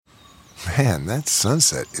Man, that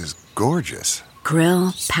sunset is gorgeous.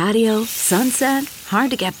 Grill, patio, sunset.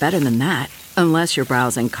 Hard to get better than that. Unless you're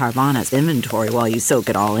browsing Carvana's inventory while you soak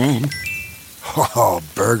it all in. Oh,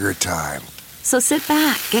 burger time. So sit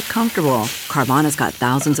back, get comfortable. Carvana's got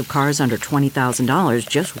thousands of cars under $20,000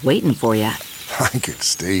 just waiting for you. I could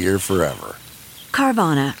stay here forever.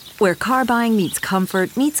 Carvana, where car buying meets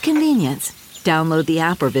comfort, meets convenience. Download the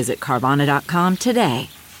app or visit Carvana.com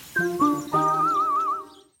today.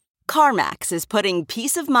 CarMax is putting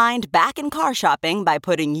peace of mind back in car shopping by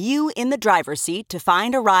putting you in the driver's seat to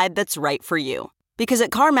find a ride that's right for you. Because at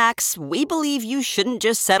CarMax, we believe you shouldn't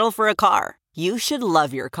just settle for a car. You should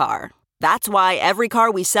love your car. That's why every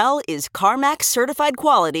car we sell is CarMax certified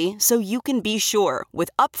quality, so you can be sure with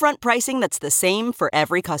upfront pricing that's the same for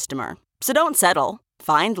every customer. So don't settle.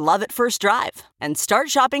 Find love at first drive and start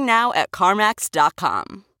shopping now at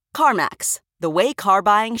CarMax.com. CarMax, the way car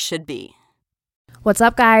buying should be. What's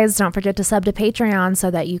up, guys? Don't forget to sub to Patreon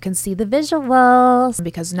so that you can see the visuals.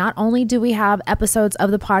 Because not only do we have episodes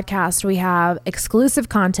of the podcast, we have exclusive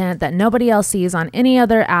content that nobody else sees on any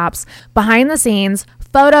other apps, behind the scenes,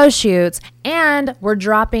 photo shoots, and we're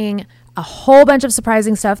dropping a whole bunch of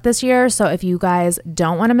surprising stuff this year. So if you guys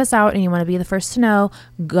don't want to miss out and you want to be the first to know,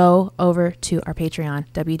 go over to our Patreon,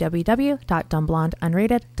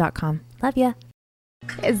 www.dumbblondeunrated.com. Love ya.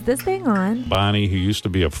 Is this thing on? Bonnie, who used to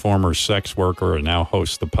be a former sex worker and now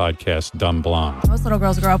hosts the podcast Dumb Blonde. Most little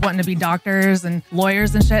girls grow up wanting to be doctors and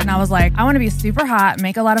lawyers and shit. And I was like, I want to be super hot,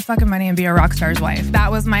 make a lot of fucking money, and be a rock star's wife.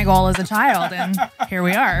 That was my goal as a child. And here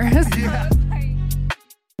we are.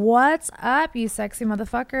 What's up, you sexy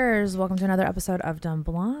motherfuckers? Welcome to another episode of Dumb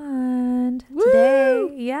Blonde.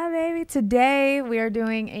 Today we are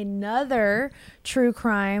doing another true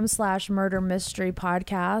crime / murder mystery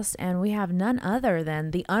podcast, and we have none other than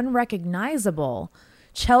the unrecognizable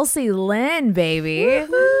Chelcie Lynn, baby.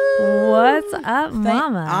 Woo-hoo. What's up,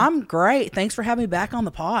 mama? I'm great. Thanks for having me back on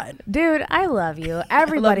the pod. Dude, I love you.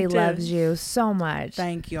 Everybody loves you so much.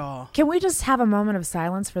 Thank y'all. Can we just have a moment of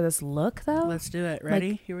silence for this look, though? Let's do it.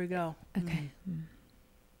 Ready? Here we go. Okay.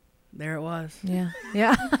 There it was. Yeah.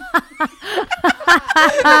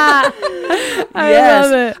 I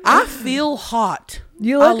love it. I feel hot.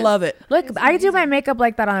 I love it. Look, I do my makeup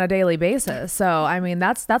like that on a daily basis. So, I mean,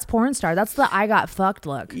 that's porn star. That's the I got fucked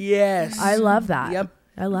look. Yes. I love that. Yep.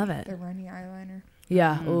 I love it. The runny eyeliner.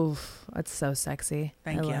 Yeah. Oof. That's so sexy.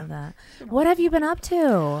 Thank you. I love that. What have you been up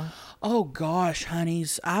to? Oh, gosh,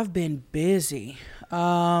 honeys. I've been busy.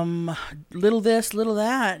 Little this, little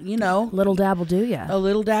that, you know. Little dabble do ya. A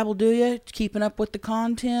little dabble do ya. Keeping up with the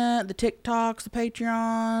content, the TikToks, the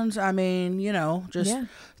Patreons. I mean, you know, just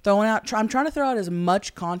throwing out. I'm trying to throw out as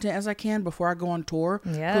much content as I can before I go on tour.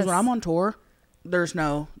 Yes. Because when I'm on tour, there's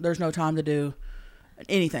no time to do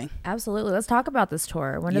anything. Absolutely. Let's talk about this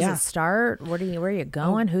tour. When does it start? Where are you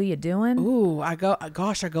going? Who you doing? Ooh, I go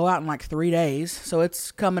out in like 3 days. So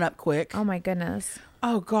it's coming up quick. Oh my goodness.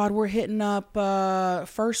 Oh God, we're hitting up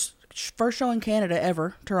first show in Canada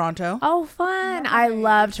ever, Toronto. Oh, fun. Nice. I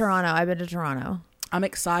love Toronto. I've been to Toronto. I'm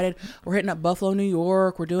excited. We're hitting up Buffalo, New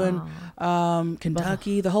York. We're doing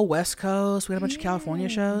Kentucky, the whole West Coast. We got a bunch of California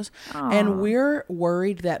shows. And we're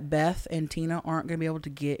worried that Beth and Tina aren't going to be able to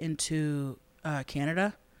get into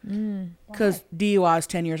Canada because DUI is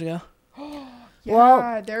 10 years ago.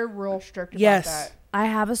 Well, they're real strict about that. I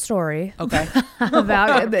have a story. Okay.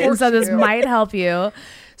 About it. And so this might help you.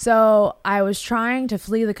 So I was trying to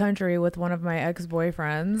flee the country with one of my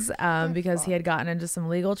ex-boyfriends because he had gotten into some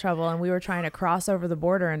legal trouble, and we were trying to cross over the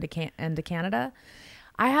border into Canada.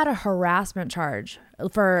 I had a harassment charge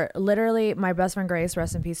for literally my best friend Grace,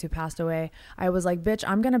 rest in peace, who passed away. I was like, bitch,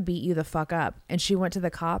 I'm going to beat you the fuck up. And she went to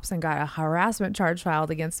the cops and got a harassment charge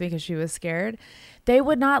filed against me because she was scared. They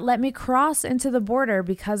would not let me cross into the border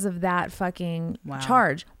because of that fucking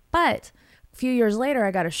charge. But a few years later,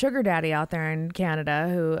 I got a sugar daddy out there in Canada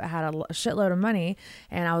who had a shitload of money.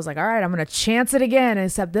 And I was like, all right, I'm going to chance it again.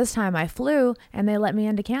 Except this time I flew and they let me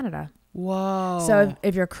into Canada. Whoa. So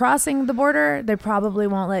if you're crossing the border, they probably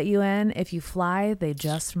won't let you in. If you fly, they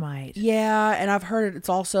just might. Yeah, and I've heard it's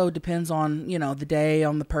also depends on, you know, the day,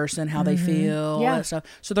 on the person, how they feel, all that stuff.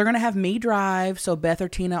 So they're going to have me drive, so Beth or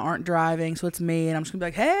Tina aren't driving, so it's me, and I'm just going to be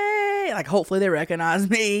like, hey, like hopefully they recognize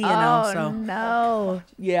me, you know. So no.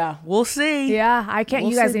 Yeah, we'll see. Yeah, I can't.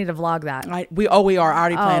 You guys need to vlog that. We are. I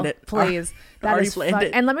already planned it. Please. That Already is planned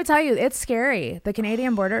it. And let me tell you, it's scary. The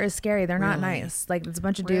Canadian border is scary. They're not Really? nice. Like, it's a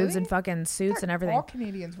bunch of dudes in fucking suits and everything. All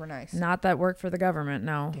Canadians were nice. Not that work for the government,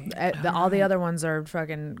 no. All the other ones are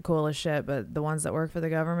fucking cool as shit, but the ones that work for the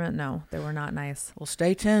government, no, they were not nice. Well,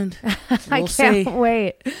 stay tuned. I can't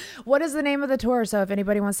wait. What is the name of the tour? So if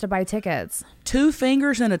anybody wants to buy tickets. 2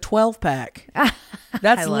 fingers in a 12-pack.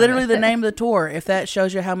 That's literally the name of the tour. If that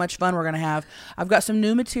shows you how much fun we're going to have. I've got some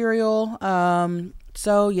new material.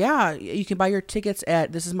 So yeah, you can buy your tickets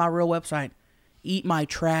at, this is my real website,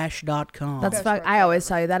 eatmytrash.com. That's I always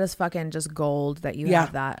tell you, that is fucking just gold that you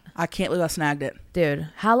have that. I can't believe I snagged it. Dude,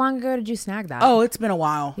 how long ago did you snag that? Oh, it's been a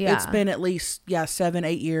while. Yeah. It's been at least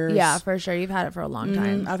 7-8 years. Yeah, for sure. You've had it for a long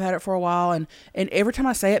time. I've had it for a while, and every time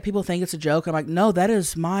I say it, people think it's a joke. I'm like, no, that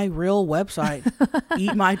is my real website.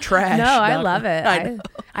 Eat my trash. No, I love it.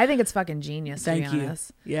 I think it's fucking genius. Thank to be you.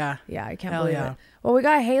 honest. Yeah. Yeah, I can't Hell believe yeah. it. Well, we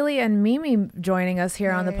got Haley and Mimi joining us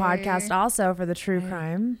here on the podcast also for the true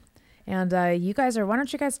crime. And why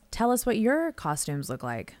don't you guys tell us what your costumes look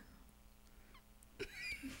like?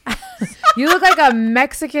 You look like a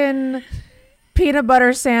Mexican peanut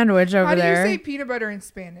butter sandwich over there. How do you say peanut butter in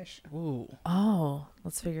Spanish? Ooh. Oh,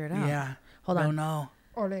 let's figure it out. Yeah. Hold on. No.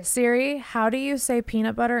 Ole. Siri, how do you say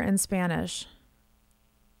peanut butter in Spanish?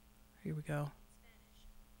 Here we go.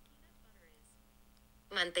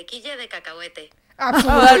 Mantequilla de cacahuete.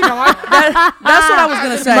 Absolutely not. That's what I was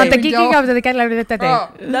going to say. That's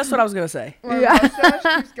what I was going to say. My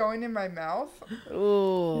mustache keeps going in my mouth.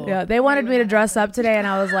 Ooh. Yeah, they wanted me to dress up today, and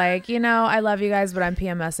I was like, I love you guys, but I'm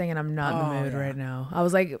PMSing and I'm not in the mood right now. I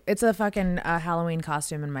was like, it's a fucking Halloween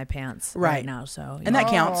costume in my pants right now, so and that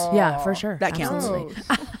counts. Yeah, for sure. That counts.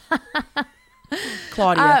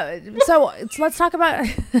 Claudia. So let's talk about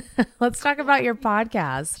your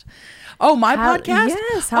podcast. Oh, my podcast?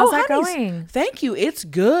 Yes. How's that going? Thank you. It's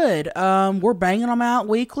good. We're banging them out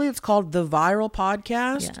weekly. It's called The Viral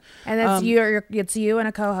Podcast. Yeah. And it's you and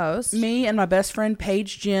a co-host. Me and my best friend,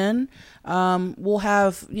 Paige Jen. We'll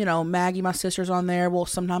have, Maggie, my sister's on there. We'll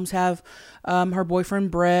sometimes have her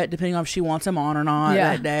boyfriend, Brett, depending on if she wants him on or not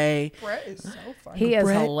that day. Brett is so funny. He is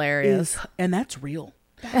hilarious. And that's real.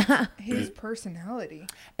 That's his personality.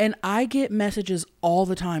 And I get messages all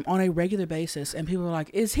the time on a regular basis, and people are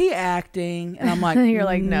like, "Is he acting?" And I'm like, "You're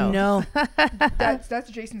like, no."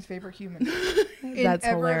 That's Jason's favorite human. That's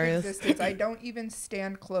hilarious. Existence. I don't even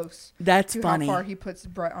stand close. That's to funny. how far he puts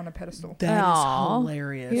Brett on a pedestal. That is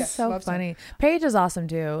hilarious. He's so funny. Paige is awesome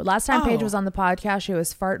too. Last time Paige was on the podcast, she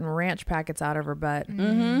was farting ranch packets out of her butt.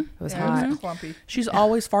 Mm-hmm. It was hot. It was clumpy. She's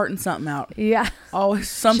always farting something out. Yeah, always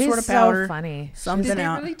some sort of powder. So funny. Something Did they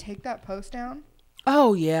out. really take that post down?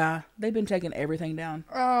 Oh yeah, they've been taking everything down.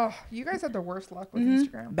 Oh, you guys had the worst luck with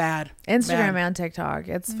Instagram. Bad. Instagram and TikTok.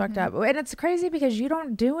 It's fucked up, and it's crazy because you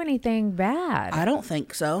don't do anything bad. I don't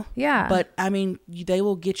think so. Yeah, but I mean, they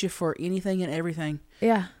will get you for anything and everything.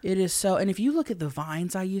 Yeah, it is so. And if you look at the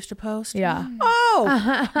vines I used to post,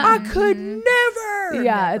 I could never. Yeah,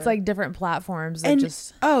 never. It's like different platforms. And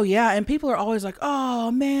and people are always like, "Oh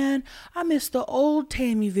man, I miss the old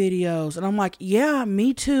Tammy videos," and I'm like, "Yeah,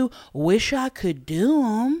 me too. Wish I could do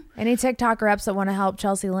them." Any TikTok reps that want to help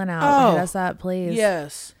Chelcie Lynn out, hit us up, please.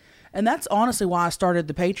 Yes. And that's honestly why I started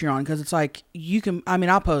the Patreon, because it's like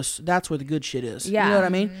I'll post. That's where the good shit is. Yeah. You know what I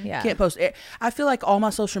mean? Yeah. Can't post it. I feel like all my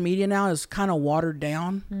social media now is kind of watered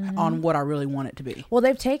down on what I really want it to be. Well,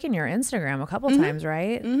 they've taken your Instagram a couple times,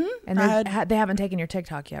 right? Mm-hmm. And they haven't taken your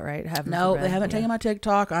TikTok yet, right? No, they haven't taken my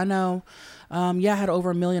TikTok. I know. I had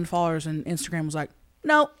over 1 million followers, and Instagram was like,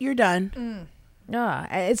 "No, you're done." Yeah,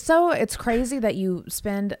 it's crazy that you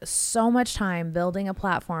spend so much time building a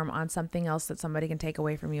platform on something else that somebody can take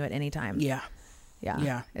away from you at any time. Yeah.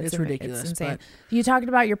 It's ridiculous. It's insane. But You talked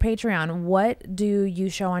about your Patreon. What do you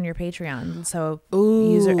show on your Patreon? So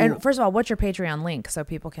and first of all, what's your Patreon link so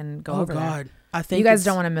people can go over there? I think you guys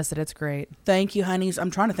don't want to miss it. It's great. Thank you, honeys. I'm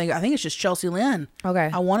trying to think. I think it's just Chelcie Lynn. Okay.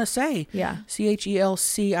 I want to say. Yeah.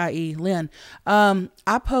 Chelcie Lynn.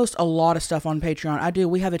 I post a lot of stuff on Patreon. I do.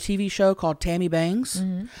 We have a TV show called Tammy Bangs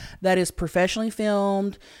that is professionally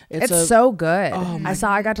filmed. It's so good.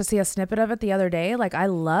 I got to see a snippet of it the other day. Like, I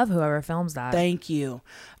love whoever films that. Thank you.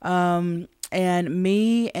 And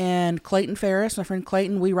me and Clayton Ferris, my friend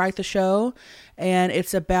Clayton, we write the show, and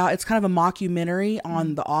it's kind of a mockumentary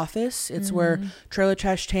on The Office. It's where Trailer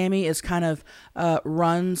Trash Tammy is kind of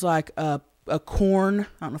runs like a a corn.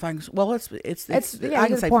 I don't know if I can. Well, it's yeah, I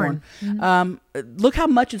can say porn. Mm-hmm. Look how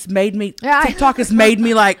much it's made me. TikTok has made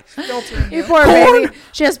me like. You poor baby.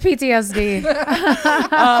 She has PTSD.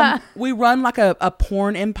 We run like a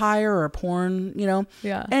porn empire or a porn,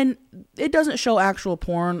 Yeah. And it doesn't show actual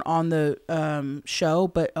porn on the show,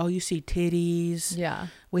 but you see titties. Yeah.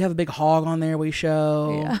 We have a big hog on there. We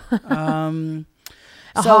show. Yeah.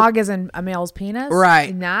 A hog is in a male's penis?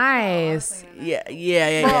 Right. Nice.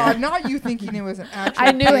 Yeah. Not you thinking it was an actual.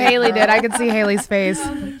 I knew Haley did. I could see Haley's face.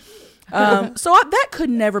 That could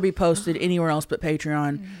never be posted anywhere else but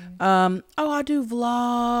Patreon. I do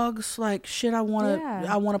vlogs, like shit I want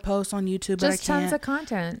to post on YouTube, but I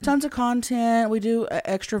can't. Tons of content. We do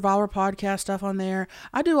extra Valor podcast stuff on there.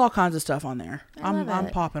 I do all kinds of stuff on there. I'm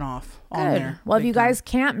popping off on there. Well, if you guys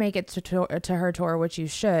can't make it to her tour, which you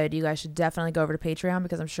guys should definitely go over to Patreon,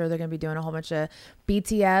 because I'm sure they're going to be doing a whole bunch of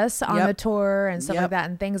BTS on the tour and stuff like that,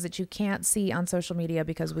 and things that you can't see on social media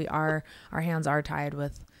because our hands are tied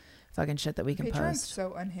with fucking shit that we can Patreon's post.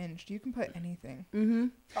 so unhinged. You can put anything. Mm-hmm.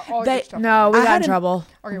 We got in trouble.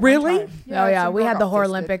 Really? Yeah, we had the Whore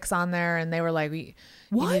Olympics on there, and they were like, you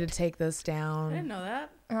need to take this down. I didn't know that.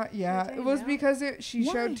 It was because she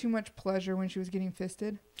showed too much pleasure when she was getting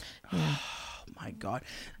fisted. Yeah. Oh my God!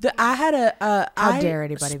 I had a how dare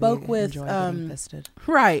anybody spoke with getting fisted?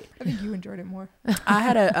 Right. I think you enjoyed it more. I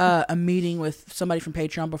had a meeting with somebody from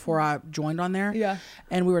Patreon before I joined on there. Yeah.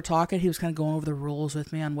 And we were talking. He was kind of going over the rules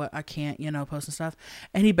with me on what I can't, post and stuff.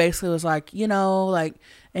 And he basically was like, and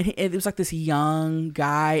it was like this young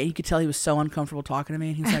guy, and you could tell he was so uncomfortable talking to me.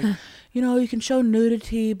 And he was like, you can show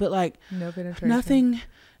nudity, but like no penetration.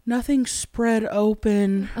 Nothing spread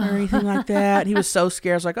open or anything like that. He was so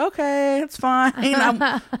scared. I was like, okay, it's fine.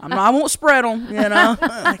 I won't spread them,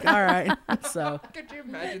 Like, all right. So could you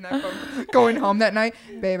imagine that going home that night?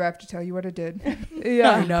 Babe, I have to tell you what I did. Yeah,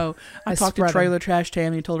 I know. I talked to Trailer Trash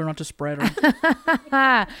Tammy and told her not to spread them.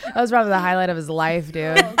 That was probably the highlight of his life,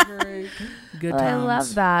 dude. Oh, great. Good times. I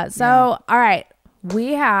love that. So, all right.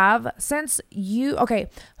 We have,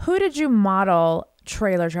 who did you model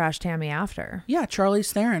Trailer Trash Tammy after? Yeah,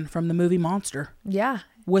 Charlize Theron from the movie Monster. Yeah.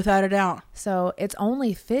 Without a doubt. So it's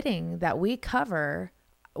only fitting that we cover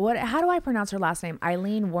how do I pronounce her last name?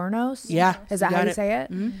 Eileen Wuornos? Yeah. Is that how you say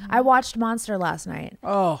it? Mm-hmm. I watched Monster last night.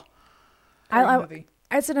 Oh.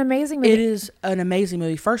 It's an amazing movie. It is an amazing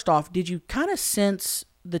movie. First off, did you kind of sense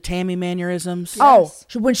the Tammy mannerisms? Yes.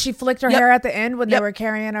 Oh, when she flicked her hair at the end when they were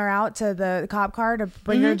carrying her out to the cop car to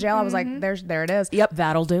bring her to jail, I was like, there it is. Yep.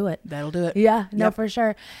 That'll do it. Yeah, no, for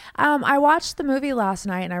sure. I watched the movie last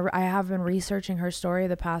night, and I have been researching her story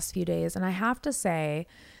the past few days, and I have to say,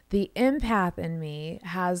 the empath in me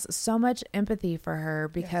has so much empathy for her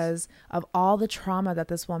because of all the trauma that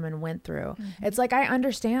this woman went through. Mm-hmm. It's like, I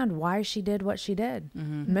understand why she did what she did.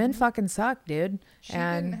 Mm-hmm. Men fucking suck, dude. She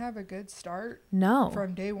didn't have a good start. No.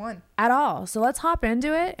 From day one. At all. So let's hop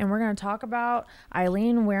into it, and we're going to talk about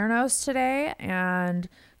Eileen Wuornos today and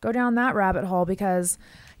go down that rabbit hole because,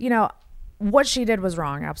 what she did was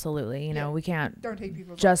wrong. Absolutely. We can't Don't take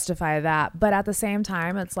people justify that. But at the same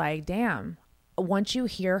time, it's like, damn. Once you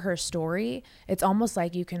hear her story, it's almost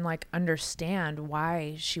like you can understand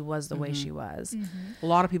why she was the way she was. A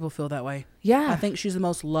lot of people feel that way. Yeah. I think she's the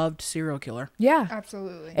most loved serial killer. Yeah.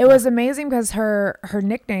 Absolutely. It was amazing because her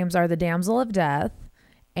nicknames are the Damsel of Death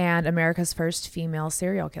and America's first female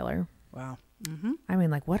serial killer. Wow. Mm-hmm. I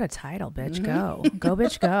mean, what a title, bitch. Go. Go,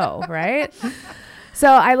 bitch, go. Right? So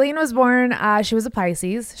Eileen was born, she was a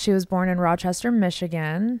Pisces. She was born in Rochester,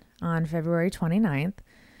 Michigan on February 29th.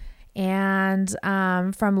 And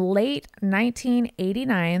from late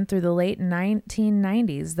 1989 through the late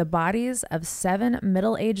 1990s, the bodies of 7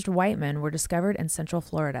 middle-aged white men were discovered in Central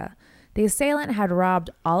Florida. The assailant had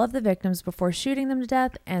robbed all of the victims before shooting them to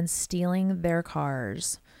death and stealing their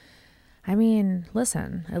cars. I mean,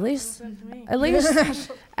 listen, at least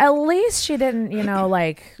she didn't,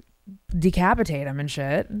 decapitate him and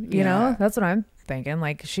shit. You know, that's what I'm thinking.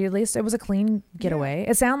 It was a clean getaway.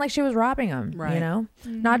 It sounded like she was robbing him, right.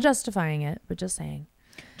 Not justifying it, but just saying.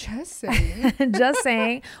 Just saying. Just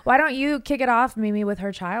saying. Why don't you kick it off, Mimi, with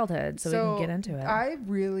her childhood so we can get into it? I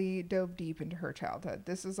really dove deep into her childhood.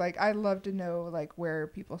 This is I love to know where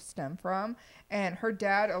people stem from. And her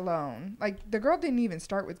dad alone, the girl didn't even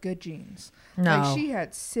start with good genes. No. She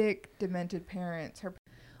had sick, demented parents.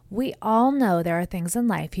 We all know there are things in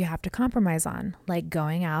life you have to compromise on, like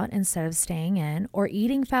going out instead of staying in or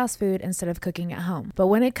eating fast food instead of cooking at home. But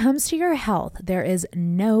when it comes to your health, there is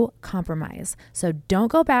no compromise. So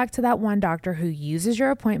don't go back to that one doctor who uses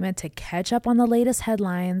your appointment to catch up on the latest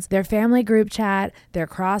headlines, their family group chat, their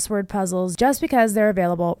crossword puzzles, just because they're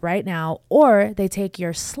available right now, or they take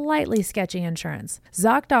your slightly sketchy insurance.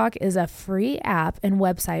 ZocDoc is a free app and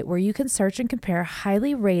website where you can search and compare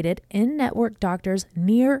highly rated in-network doctors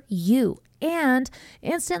near you and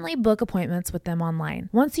instantly book appointments with them online.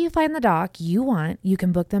 Once you find the doc you want, you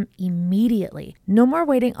can book them immediately. No more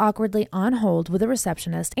waiting awkwardly on hold with a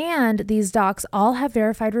receptionist, and these docs all have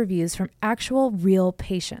verified reviews from actual real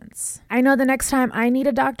patients. I know the next time I need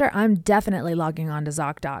a doctor, I'm definitely logging on to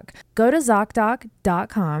ZocDoc. Go to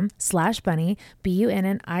ZocDoc.com/bunny,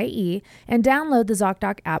 BUNNIE, and download the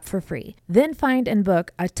ZocDoc app for free. Then find and book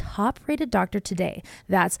a top-rated doctor today.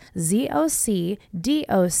 That's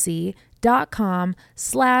ZocDoc.com/bunny,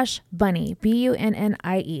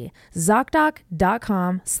 BUNNIE,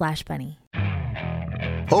 ZocDoc.com/bunny.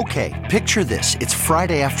 Okay, picture this. It's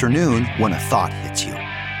Friday afternoon when a thought hits you.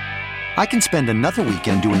 I can spend another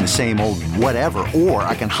weekend doing the same old whatever, or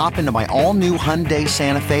I can hop into my all-new Hyundai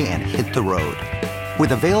Santa Fe and hit the road.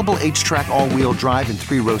 With available H-Track all-wheel drive and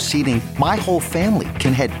 3-row seating, my whole family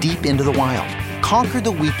can head deep into the wild. Conquer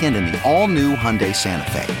the weekend in the all-new Hyundai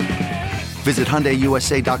Santa Fe. Visit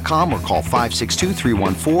HyundaiUSA.com or call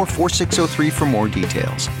 562-314-4603 for more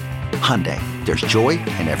details. Hyundai, there's joy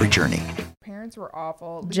in every journey. Parents were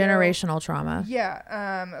awful. Generational trauma.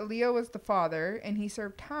 Yeah. Leo was the father, and he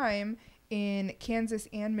served time in Kansas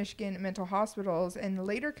and Michigan mental hospitals and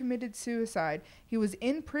later committed suicide. He was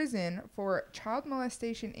in prison for child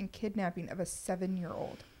molestation and kidnapping of a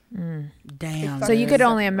 7-year-old. Damn. So you could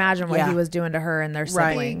only imagine what he was doing to her and their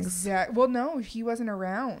siblings. Exactly. Well, no, he wasn't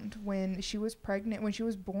around when she was pregnant. When she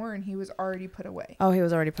was born, he was already put away. Oh, he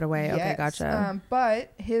was already put away. Yes. Okay, gotcha.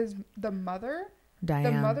 But the mother, Diane.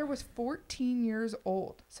 the mother was 14 years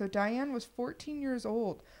old. So Diane was 14 years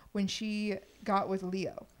old when she got with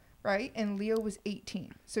Leo, right? And Leo was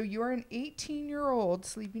 18. So you're an 18-year-old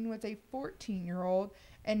sleeping with a 14-year-old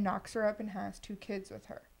and knocks her up and has 2 kids with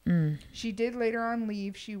her. She did later on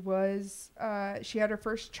leave. She had her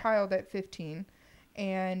first child at 15,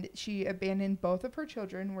 and she abandoned both of her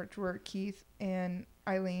children, which were Keith and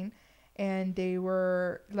Eileen, and they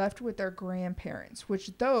were left with their grandparents,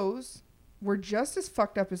 which those were just as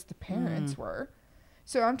fucked up as the parents were.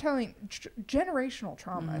 So I'm telling generational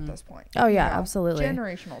trauma at this point. Oh yeah, absolutely.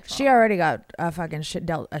 Generational trauma. She already got a fucking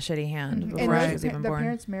dealt a shitty hand before she was even born. The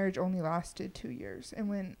parents' marriage only lasted 2 years, and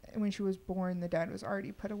when she was born, the dad was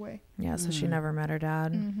already put away. Yeah, so she never met her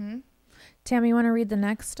dad. Mm-hmm. Tammy, you want to read the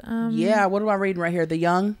next? Yeah, what am I reading right here? The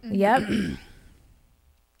young. Yep.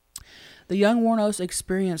 The young Warnos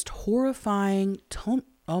experienced horrifying.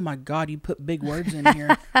 Oh my God, you put big words in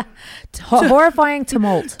here. Horrifying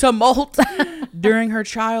tumult. During her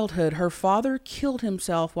childhood, her father killed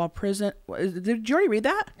himself while prison. Did you already read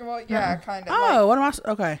that? Well, yeah, kind of. Oh, what am I?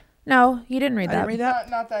 Okay. No, you didn't read that. I didn't read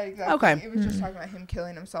that? Not that exactly. Okay. It was just talking about him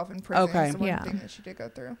killing himself in prison. Okay. It's the one thing that she did go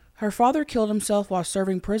through. Her father killed himself while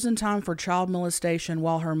serving prison time for child molestation,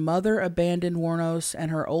 while her mother abandoned Warnos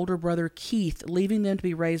and her older brother Keith, leaving them to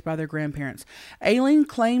be raised by their grandparents. Aileen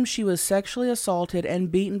claims she was sexually assaulted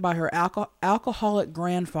and beaten by her alcoholic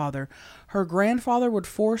grandfather. Her grandfather would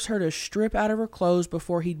force her to strip out of her clothes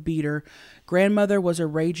before he'd beat her. Grandmother was a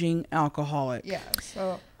raging alcoholic. Yeah,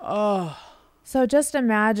 so... So just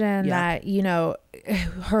imagine that,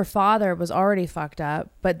 her father was already fucked up,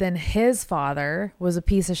 but then his father was a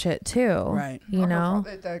piece of shit too. Right. The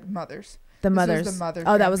mothers. The mothers. The mothers.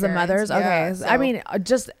 Oh, that was the mothers? Okay. Yeah, so. I mean,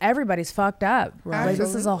 just everybody's fucked up. Right. Like,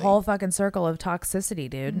 this is a whole fucking circle of toxicity,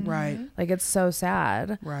 dude. Mm-hmm. Right. Like, it's so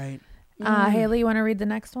sad. Right. Haley, you want to read the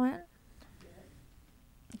next one?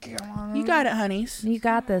 Come on. You got it, honeys. You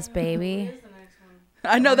got this, baby.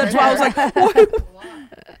 I know, that's why I was like, what?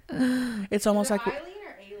 It's almost like... Eileen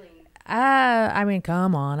or Aileen? I mean,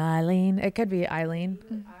 come on, Eileen. It could be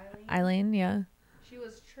Eileen. Eileen, yeah. She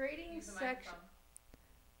was trading sex.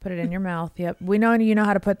 Put it in your mouth. Yep. We know you know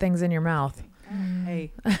how to put things in your mouth.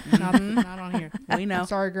 Hey, not on here. We know.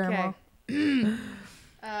 Sorry, Grandma.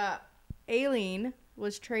 Aileen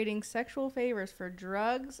was trading sexual favors for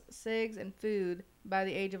drugs, cigs, and food by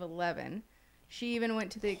the age of 11. She even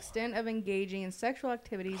went to the extent of engaging in sexual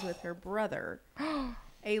activities with her brother.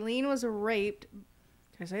 Aileen was raped.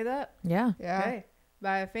 Can I say that? Yeah. Okay.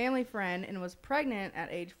 By a family friend and was pregnant at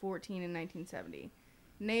age 14 in 1970.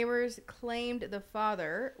 Neighbors claimed the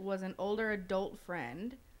father was an older adult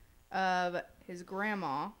friend of his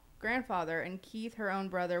grandfather, and Keith, her own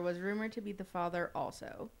brother, was rumored to be the father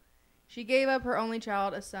also. She gave up her only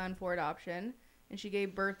child, a son, for adoption, and she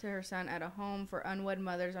gave birth to her son at a home for unwed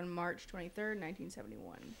mothers on March 23rd,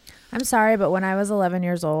 1971. I'm sorry, but when I was 11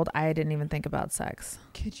 years old, I didn't even think about sex.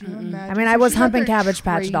 Could you imagine? I mean, I was humping Cabbage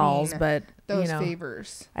Patch dolls, but those you know,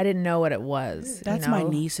 favors. I didn't know what it was. That's you know? my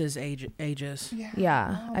niece's ages.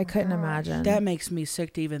 Yeah, I couldn't imagine. That makes me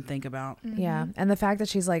sick to even think about. Yeah, and the fact that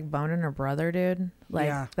she's like boning her brother, dude,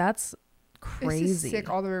 like that's crazy. This is sick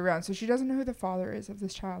all the way around. So she doesn't know who the father is of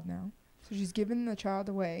this child now. So she's giving the child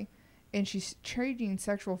away, and she's trading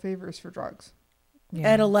sexual favors for drugs. Yeah.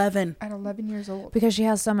 At 11. At 11 years old. Because she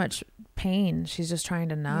has so much pain. She's just trying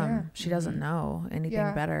to numb. Yeah. She doesn't know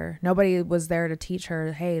anything better. Nobody was there to teach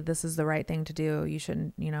her, hey, this is the right thing to do. You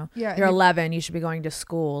shouldn't, you know, you're 11. You should be going to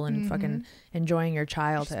school and fucking enjoying your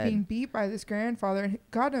childhood. She's being beat by this grandfather. And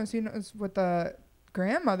God knows who knows what the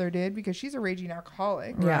grandmother did, because she's a raging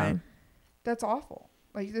alcoholic. Yeah. That's awful.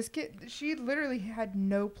 Like, this kid, she literally had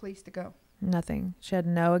no place to go. Nothing. She had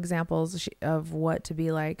no examples of what to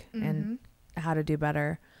be like and how to do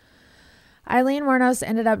better. Eileen Wuornos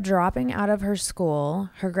ended up dropping out of her school.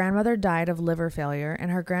 Her grandmother died of liver failure, and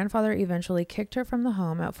her grandfather eventually kicked her from the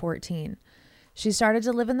home at 14. She started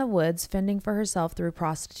to live in the woods, fending for herself through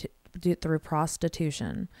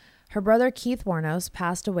prostitution. Her brother Keith Wuornos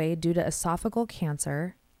passed away due to esophageal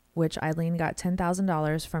cancer, which Eileen got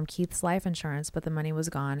 $10,000 from Keith's life insurance, but the money was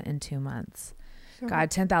gone in 2 months.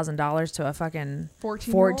 God, $10,000 to a fucking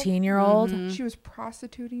 14-year-old. She was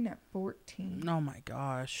prostituting at 14. Oh my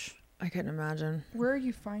gosh. I couldn't imagine. Where are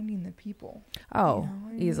you finding the people? Oh,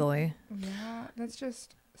 easily. Yeah, that's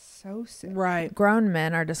just so sick. Right. Grown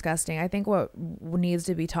men are disgusting. I think what needs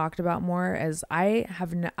to be talked about more is I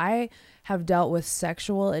have dealt with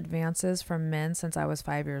sexual advances from men since I was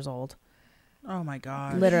 5 years old. Oh my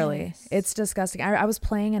God. Literally. It's disgusting. I was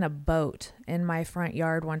playing in a boat in my front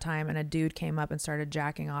yard one time, and a dude came up and started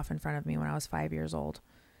jacking off in front of me when I was 5 years old.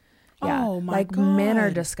 Yeah. Oh my like God. Men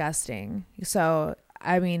are disgusting. So,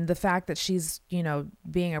 I mean, the fact that she's, you know,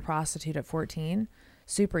 being a prostitute at 14,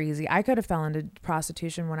 super easy. I could have fell into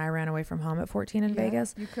prostitution when I ran away from home at 14 in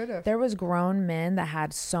Vegas. You could have. There was grown men that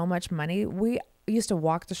had so much money. We used to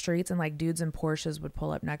walk the streets, and like dudes in Porsches would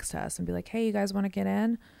pull up next to us and be like, hey, you guys want to get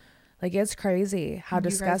in? Like, it's crazy how You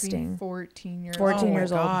guys disgusting. being 14 years 14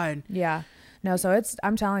 years old. God. Yeah. No, so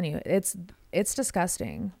I'm telling you, it's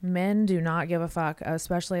disgusting. Men do not give a fuck,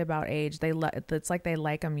 especially about age. It's like they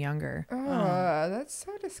like them younger. Oh, that's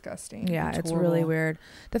so disgusting. Yeah, it's really weird.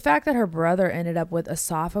 The fact that her brother ended up with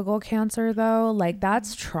esophageal cancer, though, like,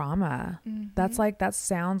 that's trauma. That's like, that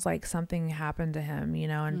sounds like something happened to him, you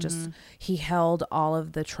know, and just he held all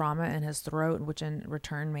of the trauma in his throat, which in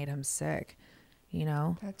return made him sick. You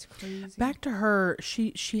know, that's crazy. Back to her,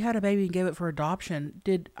 she had a baby and gave it for adoption.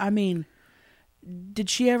 Did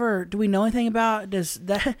she ever? Do we know anything about? Where's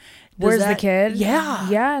the kid?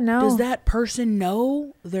 Yeah, no. Does that person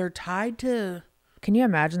know they're tied to? Can you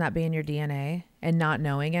imagine that being your DNA and not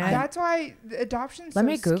knowing it? That's why the adoption's Let so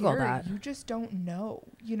me Google scary. that. You just don't know,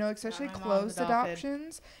 you know, especially My mom's closed adopted.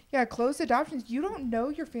 adoptions. Yeah, closed adoptions. You don't know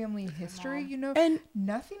your family history. You know And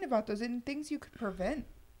nothing about those and things you could prevent.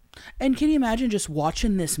 And can you imagine just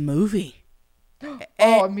watching this movie?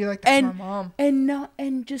 And be like, that's my mom.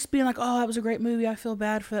 And just being like, oh, that was a great movie. I feel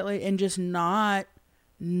bad for that lady. And just not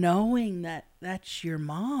knowing that that's your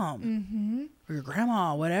mom or your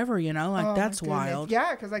grandma, whatever, you know, like that's wild.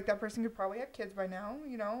 Yeah, because like that person could probably have kids by now,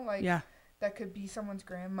 you know, like that could be someone's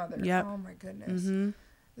grandmother. Yeah. Oh my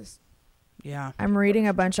goodness. Yeah. I'm reading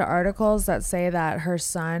a bunch of articles that say that her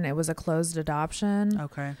son, it was a closed adoption.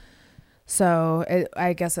 Okay. So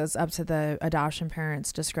I guess it's up to the adoption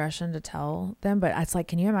parents' discretion to tell them. But it's like,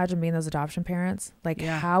 can you imagine being those adoption parents? Like,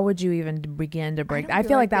 how would you even begin to break? I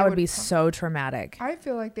feel like that would be so traumatic. I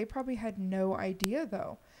feel like they probably had no idea,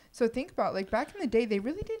 though. So think about, like, back in the day, they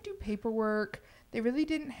really didn't do paperwork. They really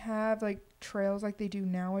didn't have, like, trails like they do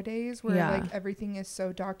nowadays where, like, everything is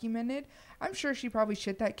so documented. I'm sure she probably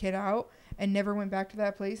shit that kid out and never went back to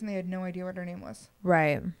that place, and they had no idea what her name was.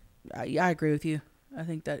 Right. I agree with you. I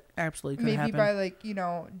think that absolutely could happen. Maybe by, like, you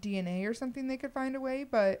know, DNA or something they could find a way,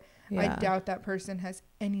 but I doubt that person has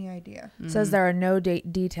any idea. Says there are no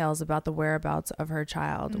details about the whereabouts of her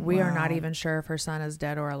child. We are not even sure if her son is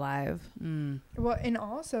dead or alive. Well, and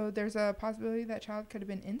also there's a possibility that child could have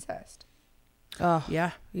been incest. Oh,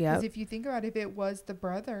 yeah. Yeah. Because if you think about it, if it was the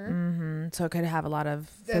brother. So it could have a lot of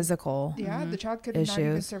physical the child could have not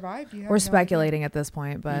even survived. We're speculating at this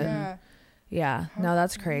point, but yeah. No,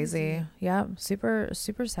 that's crazy. Yeah. Super,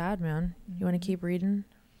 super sad, man. You want to keep reading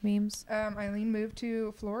memes? Eileen moved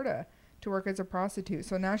to Florida to work as a prostitute.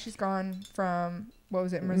 So now she's gone from, what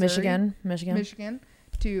was it, Missouri? Michigan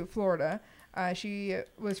to Florida. She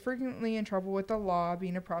was frequently in trouble with the law,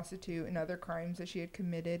 being a prostitute, and other crimes that she had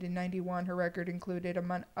committed. In 91, her record included,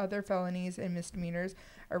 among other felonies and misdemeanors,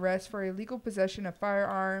 arrest for illegal possession of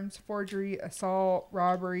firearms, forgery, assault,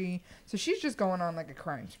 robbery. So she's just going on like a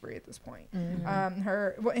crime spree at this point.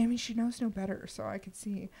 She knows no better, so I could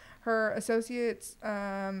see. Her associates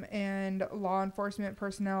and law enforcement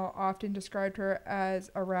personnel often described her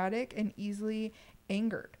as erratic and easily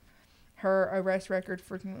angered. Her arrest record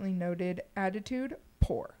frequently noted attitude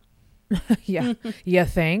poor. Yeah. You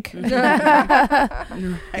think? You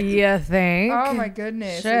think? Oh my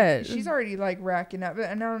goodness. Shit. She's already like racking up.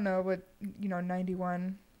 And I don't know what,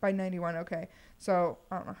 91. By 91, okay. So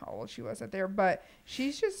I don't know how old she was out there. But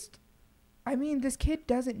she's just, this kid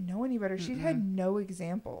doesn't know any better. She's had no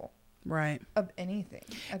example. Right. Of anything.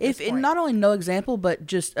 Not only no example, but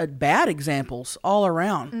just bad examples all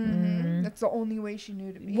around. Mm-hmm. That's the only way she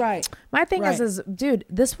knew to be. Right. My thing is, dude,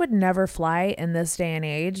 this would never fly in this day and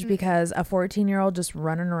age because a 14-year-old just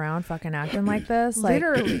running around fucking acting like this. Like,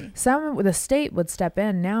 literally. The state would step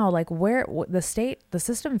in now. Like, the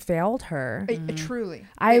system failed her. Truly.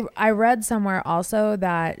 I read somewhere also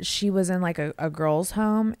that she was in like a girl's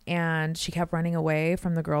home and she kept running away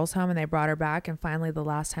from the girl's home and they brought her back. And finally, the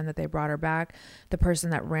last time that they brought her back, the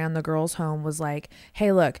person that ran the girl's home was like,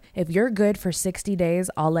 hey, look, if you're good for 60 days,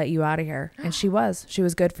 I'll let you out of here. And she was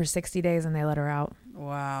good for 60 days and they let her out.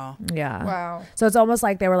 Wow. Yeah. Wow. So it's almost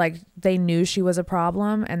like they knew she was a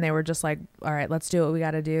problem and they were just like, all right, let's do what we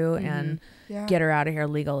got to do and get her out of here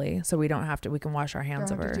legally. So we can wash our hands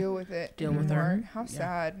of her. Deal with it. Deal with her. How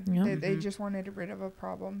sad. Yep. They just wanted rid of a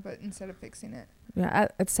problem, but instead of fixing it. Yeah.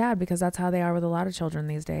 It's sad because that's how they are with a lot of children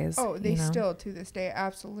these days. Oh, they still to this day.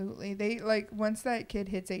 Absolutely. They once that kid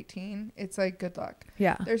hits 18, it's like, good luck.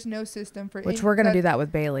 Yeah. There's no system for Which we're going to do that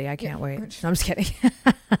with Bailey. I can't wait. No, I'm just kidding.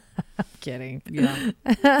 Kidding. Yeah.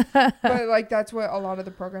 But that's what a lot of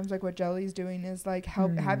the programs, like what Jelly's doing, is like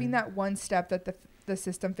having that one step that the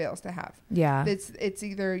system fails to have. Yeah. It's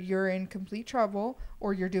either you're in complete trouble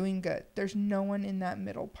or you're doing good. There's no one in that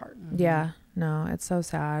middle part. Yeah. No, it's so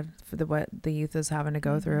sad for what the youth is having to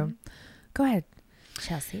go through. Go ahead,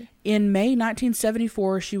 Chelcie. In May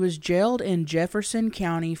 1974, she was jailed in Jefferson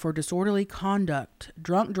County for disorderly conduct,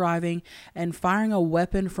 drunk driving, and firing a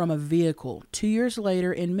weapon from a vehicle. 2 years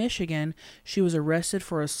later, in Michigan, she was arrested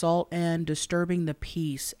for assault and disturbing the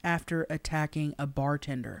peace after attacking a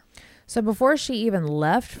bartender. So before she even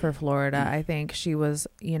left for Florida, I think she was,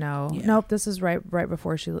 nope, this is right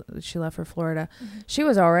before she left for Florida. She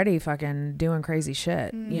was already fucking doing crazy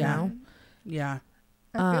shit, you know? Yeah.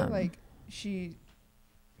 I feel like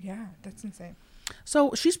yeah, that's insane.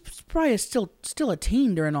 So she's probably still a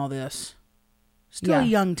teen during all this. Still a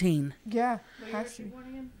young teen. Yeah. Here,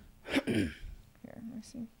 let me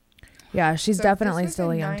see. Yeah, she's definitely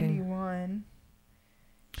still a young teen. 91.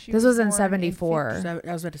 This was in 74.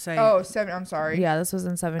 I was about to say. Oh, I'm sorry. Yeah, this was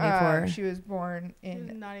in 74. She was born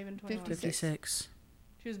in not even 21. 56.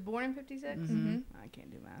 She was born in 56? Mm-hmm. I can't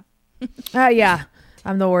do math. Yeah,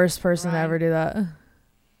 I'm the worst person to ever do that.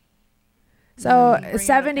 So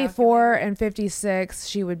 74 and 56,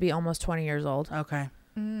 she would be almost 20 years old. Okay.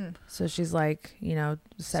 So she's like, 17,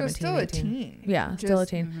 so still 18. a teen. Yeah, still a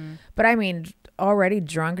teen. But already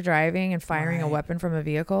drunk driving and firing a weapon from a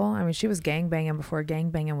vehicle. She was gangbanging before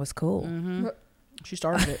gangbanging was cool. She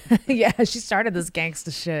started it. Yeah, she started this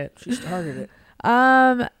gangsta shit. She started it.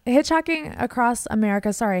 Hitchhiking across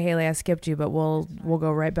America. Sorry, Haley, I skipped you, but we'll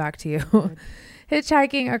go right back to you.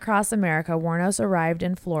 Hitchhiking across America, Warnos arrived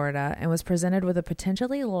in Florida and was presented with a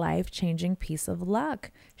potentially life-changing piece of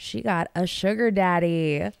luck. She got a sugar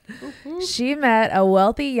daddy. She met a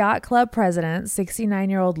wealthy yacht club president,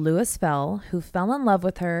 69-year-old Louis Fell, who fell in love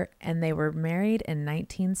with her, and they were married in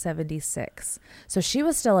 1976. So she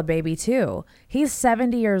was still a baby, too. He's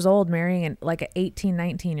 70 years old marrying an 18,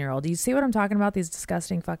 19-year-old. Do you see what I'm talking about? These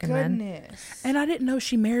disgusting fucking men. And I didn't know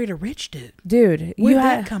she married a rich dude. Dude. Where'd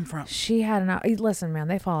that come from? She had listen, man,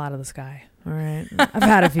 they fall out of the sky. All right. I've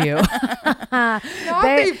had a few.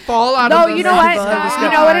 They fall out of the sky. No, you know what? You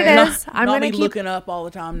know what it is? I'm going to keep looking up all the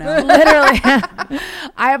time now. Literally.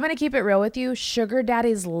 I'm going to keep it real with you. Sugar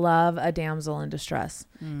daddies love a damsel in distress.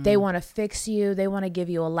 They want to fix you. They want to give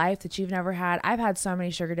you a life that you've never had. I've had so many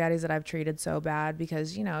sugar daddies that I've treated so bad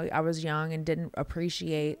because, I was young and didn't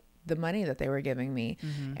appreciate the money that they were giving me.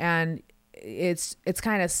 And it's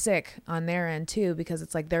kind of sick on their end too, because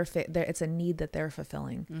it's like it's a need that they're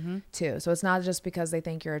fulfilling too. So it's not just because they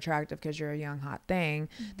think you're attractive because you're a young hot thing.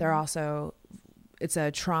 They're also, it's a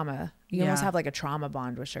trauma. You almost have like a trauma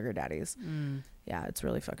bond with sugar daddies. Yeah, it's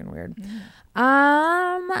really fucking weird.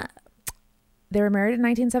 They were married in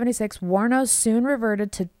 1976. Warnos soon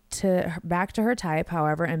reverted back to her type,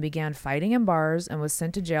 however, and began fighting in bars and was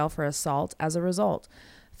sent to jail for assault as a result.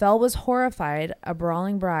 Fell was horrified. A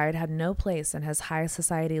brawling bride had no place in his high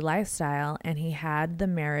society lifestyle, and he had the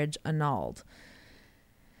marriage annulled.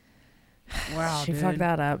 Wow, she dude. fucked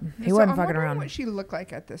that up. He So wasn't I'm fucking wondering around. what she looked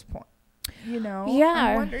like at this point. You know? Yeah.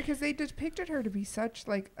 I wonder, because they depicted her to be such,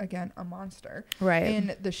 like, again, a monster. Right.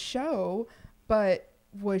 In the show, but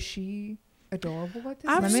was she adorable at this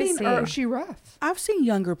I've point? seen, Or was she rough? I've seen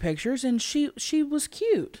younger pictures, and she was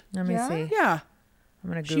cute. Let me see. Yeah. I'm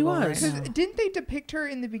going to She Google was. right now. Didn't they depict her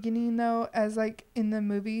in the beginning, though, as, like, in the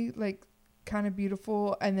movie, like, kind of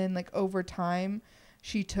beautiful, and then, like, over time,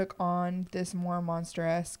 she took on this more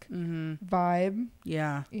monster-esque vibe.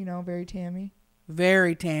 Yeah. You know, very Tammy.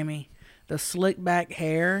 Very Tammy. The slick back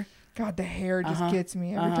hair. God, the hair just gets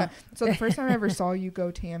me every time. So the first time I ever saw you go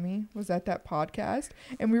Tammy was at that podcast.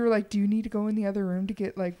 And we were like, do you need to go in the other room to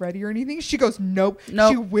get like ready or anything? She goes, nope.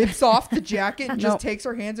 She whips off the jacket and just takes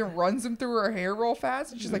her hands and runs them through her hair real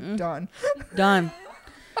fast. And she's like, done. Done.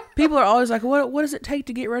 People are always like, what does it take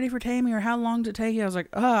to get ready for Tammy, or how long does it take you? I was like,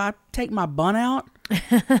 I take my bun out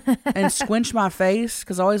and squinch my face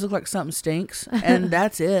because I always look like something stinks. And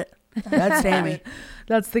that's it. That's Tammy.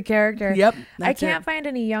 That's the character. Yep. I can't find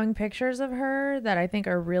any young pictures of her that I think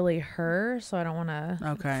are really her, so I don't want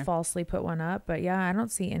to falsely put one up. But yeah, I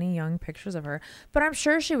don't see any young pictures of her. But I'm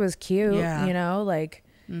sure she was cute. Yeah. You know, like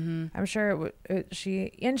I'm sure she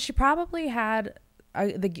probably had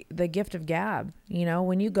the gift of gab. You know,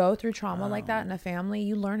 when you go through trauma like that in a family,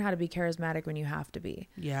 you learn how to be charismatic when you have to be.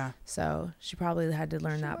 Yeah. So she probably had to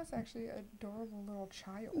learn that. She was actually an adorable little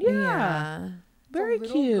child. Yeah. Very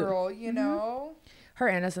cute. Girl, you know. Her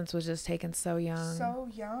innocence was just taken so young. So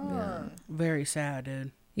young. Yeah. Very sad,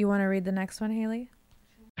 dude. You want to read the next one, Haley?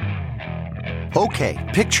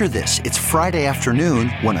 Okay, picture this. It's Friday afternoon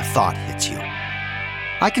when a thought hits you.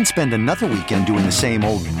 I can spend another weekend doing the same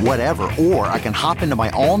old whatever, or I can hop into my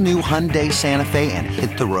all-new Hyundai Santa Fe and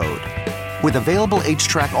hit the road. With available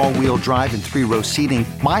H-Track all-wheel drive and 3-row seating,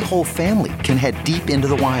 my whole family can head deep into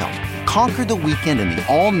the wild. Conquer the weekend in the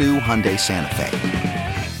all-new Hyundai Santa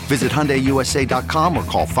Fe. Visit HyundaiUSA.com or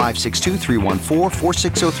call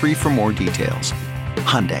 562-314-4603 for more details.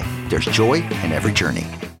 Hyundai, there's joy in every journey.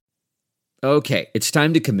 Okay, it's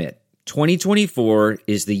time to commit. 2024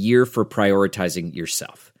 is the year for prioritizing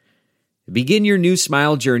yourself. Begin your new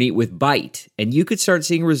smile journey with Byte, and you could start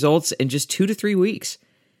seeing results in just 2 to 3 weeks.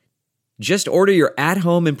 Just order your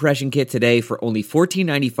at-home impression kit today for only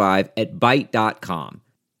 $14.95 at Byte.com.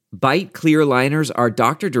 Byte clear liners are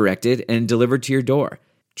doctor-directed and delivered to your door.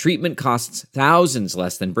 Treatment costs thousands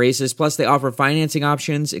less than braces, plus they offer financing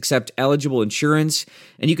options, accept eligible insurance,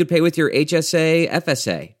 and you could pay with your HSA,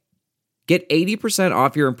 FSA. Get 80%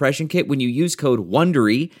 off your impression kit when you use code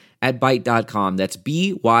WONDERY at Byte.com. That's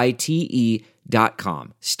BYTE.com.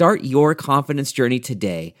 Start your confidence journey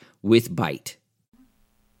today with Byte.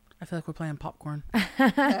 I feel like we're playing popcorn.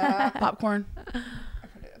 Popcorn. I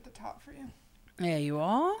put it at the top for you. Yeah, you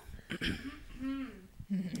all? Who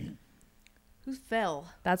fell?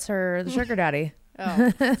 That's the sugar daddy.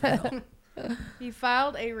 Oh. He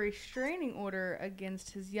filed a restraining order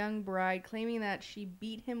against his young bride, claiming that she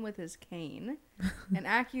beat him with his cane, an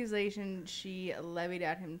accusation she levied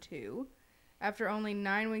at him too. After only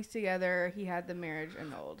 9 weeks together, he had the marriage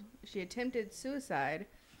annulled. She attempted suicide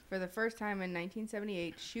for the first time in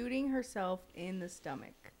 1978, shooting herself in the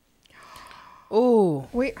stomach. Oh.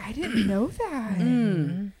 Wait, I didn't know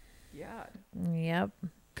that. Yeah. Yep.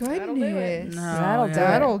 Goodness.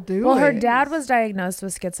 That'll do it. Well, her dad was diagnosed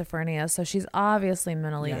with schizophrenia, so she's obviously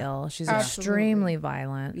mentally ill. She's extremely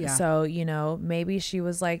violent. Yeah. So, you know, maybe she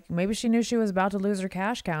knew she was about to lose her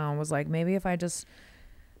cash cow and was like, maybe if I just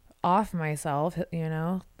off myself, you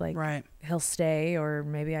know, like he'll stay, or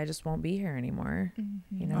maybe I just won't be here anymore.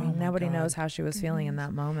 You know, nobody knows how she was feeling in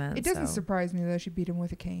that moment. It doesn't surprise me that she beat him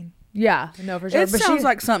with a cane. Yeah, no, for sure. It sounds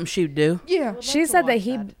like something she'd do. Yeah. She said that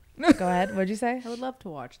he... Go ahead. What'd you say? I would love to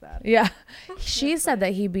watch that. Yeah. She said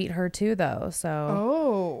that he beat her too, though.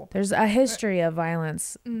 So there's a history of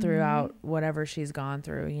violence throughout whatever she's gone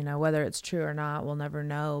through. You know, whether it's true or not, we'll never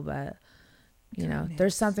know. But, you know,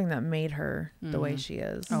 there's something that made her the way she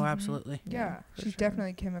is. Oh, absolutely. Yeah. She's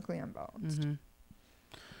definitely chemically unbalanced.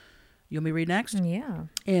 You want me to read next? Yeah.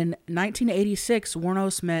 In 1986,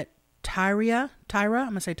 Wuornos met Tyra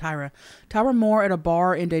Moore at a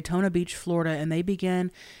bar in Daytona Beach, Florida, and they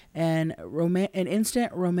began an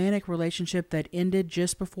instant romantic relationship that ended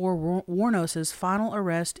just before Wuornos' final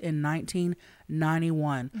arrest in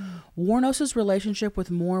 1991. Wuornos' relationship with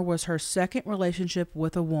Moore was her second relationship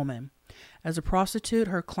with a woman. As a prostitute,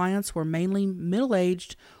 her clients were mainly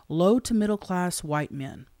middle-aged, low to middle-class white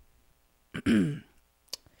men.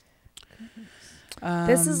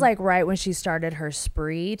 This is like right when she started her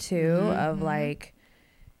spree too of like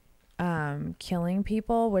killing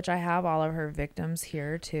people, which I have all of her victims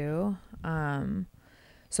here too.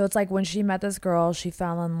 So it's like when she met this girl, she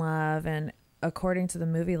fell in love, and according to the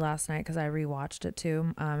movie last night, because I rewatched it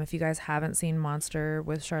too. If you guys haven't seen Monster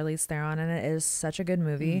with Charlize Theron in it, it is such a good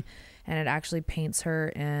movie, and it actually paints her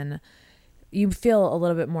in. You feel a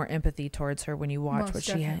little bit more empathy towards her when you watch Most what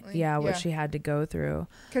definitely. she what she had to go through.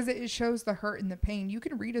 Because it shows the hurt and the pain. You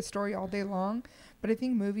can read a story all day long, but I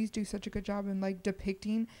think movies do such a good job in like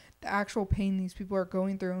depicting the actual pain these people are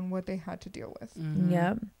going through and what they had to deal with.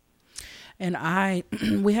 Yep. And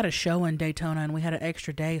we had a show in Daytona, and we had an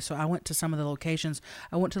extra day, so I went to some of the locations.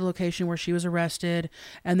 I went to the location where she was arrested,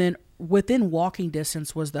 and then within walking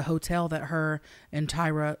distance was the hotel that her and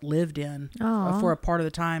Tyra lived in for a part of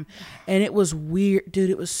the time. And it was weird, dude.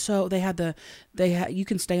 It was so you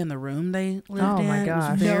can stay in the room they lived in. Oh my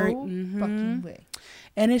gosh. Very, Fucking way.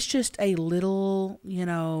 And it's just a little,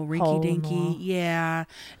 rinky dinky. Yeah.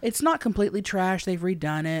 It's not completely trash. They've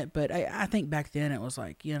redone it, but I think back then it was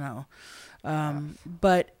like,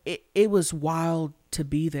 but it was wild to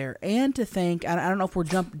be there and to think, I don't know if we're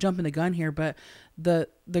jumping the gun here, but the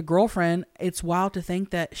girlfriend, it's wild to think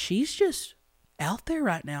that she's just out there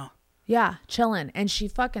right now. Yeah, chilling, and she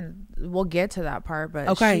fucking. We'll get to that part, but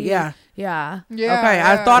okay, yeah. Okay,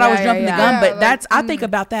 I thought I was jumping the gun, but that's I think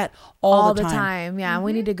about that all the time. Yeah, and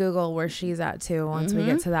we need to Google where she's at too once we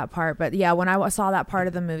get to that part. But yeah, when I saw that part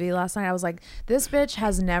of the movie last night, I was like, this bitch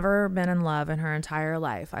has never been in love in her entire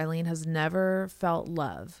life. Eileen has never felt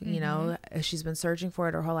love. She's been searching for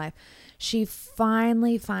it her whole life. She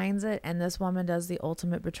finally finds it, and this woman does the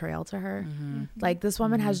ultimate betrayal to her. Like, this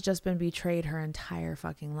woman has just been betrayed her entire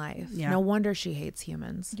fucking life. Yeah. No wonder she hates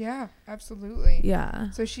humans. Yeah, absolutely.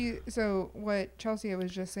 Yeah. So what Chelcie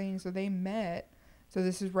was just saying, so they met, so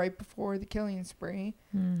this is right before the killing spree,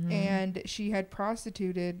 and she had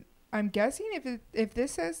prostituted. I'm guessing if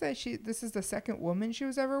this says that this is the second woman she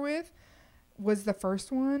was ever with, was the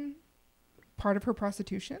first one part of her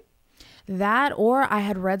prostitution? That, or I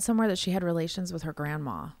had read somewhere that she had relations with her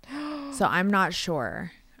grandma. So I'm not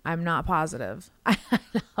sure. I'm not positive. I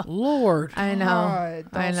know. Lord. I know.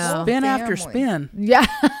 I know. Spin after spin. Yeah.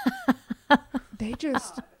 They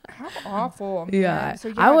just, how awful. Man. Yeah.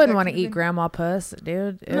 So, I wouldn't want to eat grandma puss,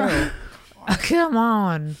 dude. Ew. Come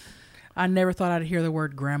on. I never thought I'd hear the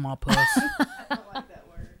word grandma puss.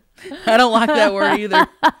 I don't like that word either.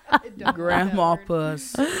 Grandma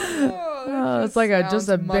puss. Oh, it's like just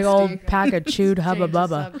a big old pack of chewed Hubba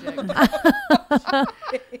Bubba.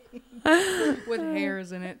 With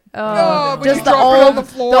hairs in it. Just the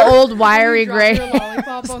old wiry gray.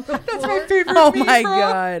 That's my favorite. Oh my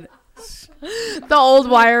God. The old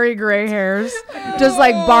wiry gray hairs. Just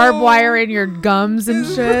like barbed wire in your gums and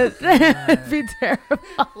shit. It'd be terrible.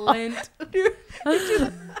 Lint.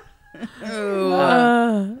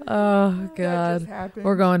 Oh God.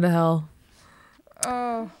 We're going to hell.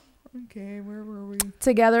 Oh, okay. Where were we?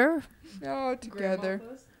 Together. Oh, together.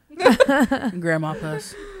 Grandma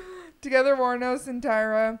puss. Together, Warnos and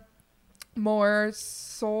Tyra Moore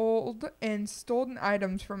sold and stolen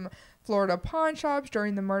items from Florida pawn shops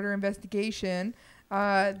during the murder investigation.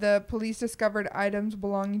 The police discovered items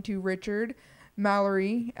belonging to Richard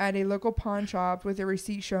Mallory at a local pawn shop with a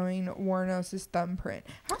receipt showing Warnos' thumbprint.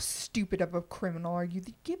 How stupid of a criminal are you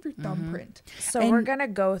to give your thumbprint? So we're going to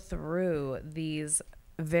go through these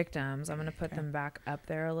victims. I'm going to put them back up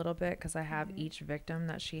there a little bit because I have each victim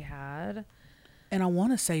that she had. And I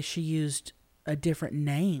want to say she used a different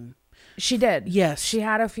name. She did. Yes. She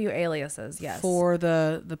had a few aliases, yes. For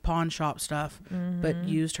the pawn shop stuff, but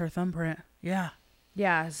used her thumbprint. Yeah.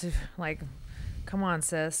 Yeah. So, like, come on,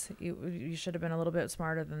 sis. You should have been a little bit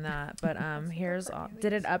smarter than that. But here's all.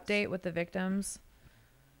 Did it update with the victims?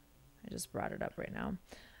 I just brought it up right now.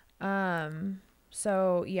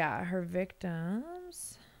 So, yeah, her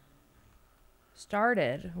victims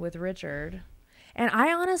started with Richard. And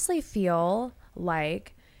I honestly feel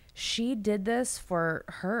like she did this for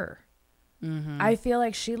her. I feel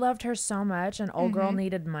like she loved her so much, and old girl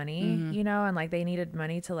needed money, and like they needed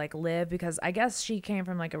money to like live, because I guess she came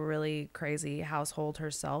from like a really crazy household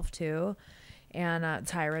herself too. And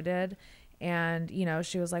Tyra did. And,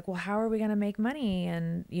 she was like, well, how are we going to make money?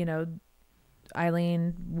 And,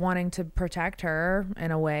 Eileen wanting to protect her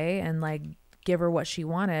in a way and like give her what she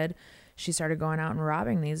wanted, she started going out and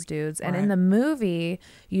robbing these dudes. And in the movie,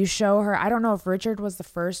 you show her, I don't know if Richard was the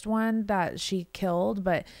first one that she killed,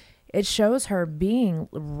 but it shows her being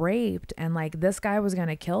raped, and like this guy was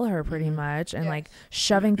gonna kill her pretty much, and like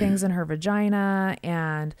shoving things in her vagina,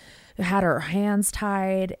 and had her hands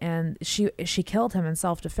tied, and she killed him in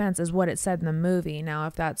self-defense is what it said in the movie. Now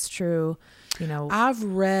if that's true, you know, I've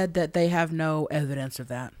read that they have no evidence of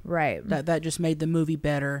that. Right. That just made the movie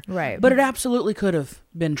better. Right. But it absolutely could have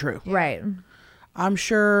been true. Right. I'm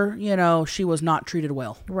sure, you know, she was not treated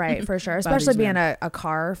well. Right, for sure. by Especially these being men. a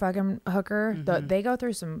car fucking hooker. They go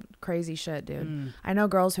through some crazy shit, dude. I know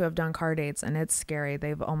girls who have done car dates, and it's scary.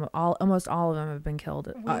 They've almost all of them have been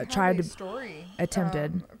killed. We have Tried a to story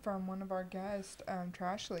attempted. from one of our guests,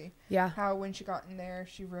 Trashly. Yeah. How when she got in there,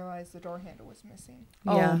 she realized the door handle was missing.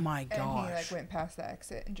 Oh my gosh. And he like went past the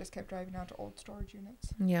exit and just kept driving out to old storage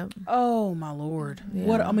units. Yep. Oh my Lord.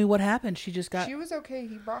 Yeah. What happened? She just got. She was okay.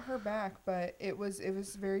 He brought her back, but it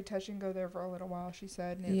was very touch and go there for a little while, she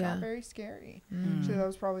said, and it got very scary. So that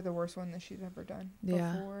was probably the worst one that she'd ever done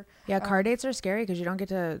before. Yeah, car dates are scary because you don't get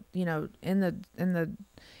to, you know, in the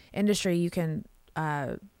industry you can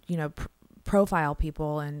you know, profile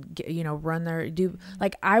people and get, you know, run their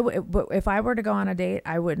like if I were to go on a date,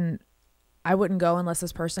 I wouldn't go unless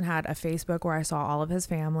this person had a Facebook where I saw all of his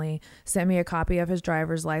family, sent me a copy of his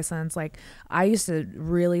driver's license. Like I used to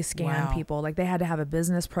really scan people. Like they had to have a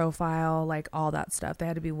business profile, like all that stuff. They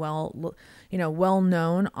had to be well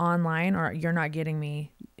known online, or you're not getting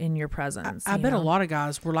me in your presence. I bet a lot of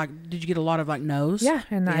guys were like, did you get a lot of like no's? Yeah.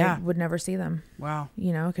 And I would never see them. Wow.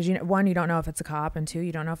 You know, because one, you don't know if it's a cop, and two,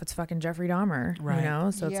 you don't know if it's fucking Jeffrey Dahmer. Right. You know,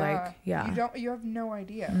 so it's like, you have no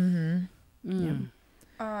idea.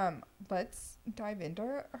 Yeah. Let's dive into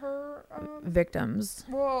her victims.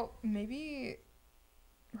 Well, maybe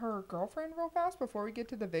her girlfriend real fast before we get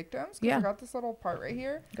to the victims. Yeah. I got this little part right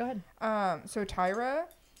here. Go ahead. So Tyra,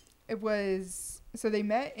 they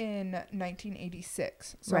met in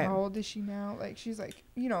 1986. So how old is she now? Like she's like,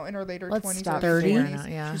 you know, in her later 20s. 30.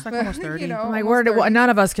 Yeah. She's like almost 30. You know, I'm like, none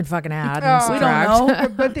of us can fucking add. We don't know.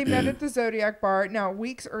 But they met at the Zodiac bar. Now,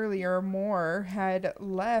 weeks earlier, Moore had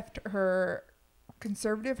left her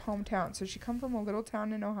conservative hometown, so she come from a little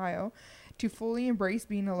town in Ohio, to fully embrace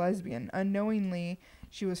being a lesbian. Unknowingly,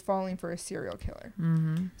 she was falling for a serial killer.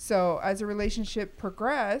 So as the relationship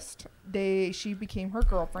progressed, she became her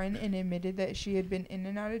girlfriend and admitted that she had been in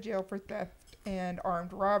and out of jail for theft and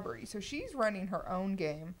armed robbery. So she's running her own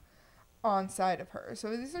game on side of her.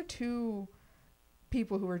 So these are two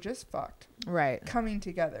people who are just fucked, right, coming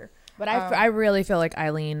together. But I really feel like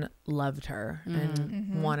Eileen loved her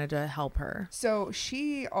and wanted to help her. So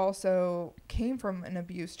she also came from an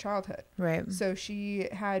abused childhood. Right. So she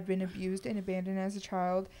had been abused and abandoned as a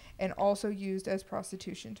child, and also used as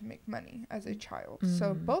prostitution to make money as a child.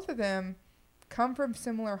 So both of them come from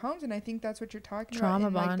similar homes, and I think that's what you're talking trauma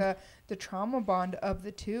about. Bond. Like the trauma bond of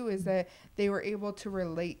the two is that they were able to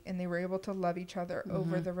relate, and they were able to love each other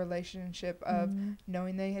over the relationship of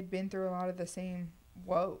knowing they had been through a lot of the same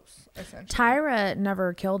woes, essentially. Tyra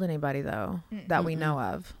never killed anybody, though, that we know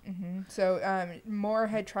of. So Moore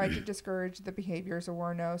had tried to discourage the behaviors of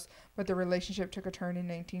Warnos, but the relationship took a turn in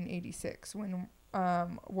 1986 when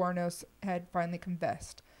Warnos had finally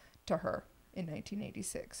confessed to her in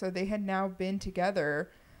 1986. So they had now been together,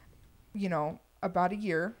 you know, about a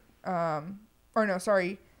year.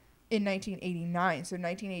 In 1989. So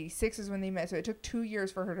 1986 is when they met. So it took 2 years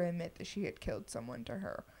for her to admit that she had killed someone to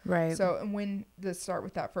her. Right. So, and let's start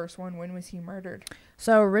with that first one. When was he murdered?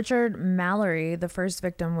 So Richard Mallory, the first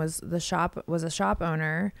victim, was a shop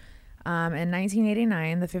owner. In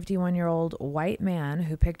 1989, the 51-year-old white man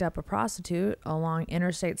who picked up a prostitute along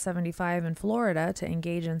Interstate 75 in Florida to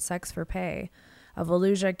engage in sex for pay. A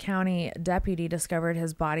Volusia County deputy discovered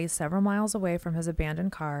his body several miles away from his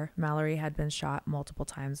abandoned car. Mallory had been shot multiple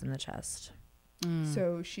times in the chest.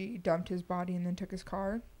 So she dumped his body and then took his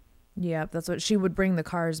car? Yep, that's what she would bring the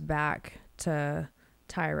cars back to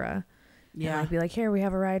Tyra. Yeah. And I'd be like, here, we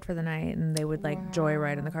have a ride for the night. And they would like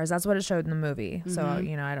joyride in the cars. That's what it showed in the movie. So,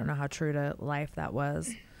 you know, I don't know how true to life that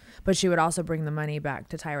was. But she would also bring the money back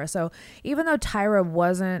to Tyra. So even though Tyra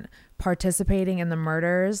wasn't participating in the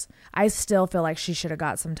murders, I still feel like she should have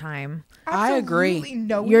got some time. I agree.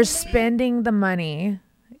 You're spending the money.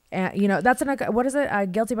 And, you know, that's what is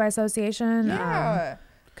it? Guilty by association? Yeah.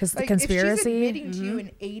 Because like, the conspiracy. If she's admitting to you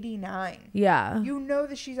in 89. Yeah. You know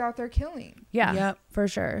that she's out there killing. Yeah. Yep. For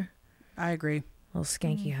sure. I agree. Little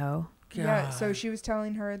skanky hoe. God. Yeah. So she was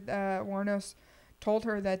telling her that Warnos told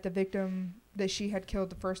her that the victim that she had killed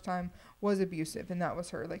the first time was abusive, and that was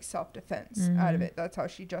her like self-defense out of it. That's how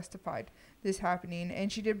she justified this happening,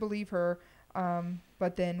 and she did believe her.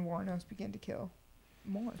 But then Warnos began to kill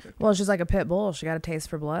more. Well, she's like a pit bull. She got a taste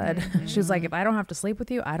for blood. She's like, if I don't have to sleep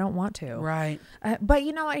with you, I don't want to. Right. But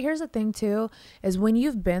you know what? Here's the thing too, is when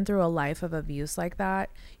you've been through a life of abuse like that,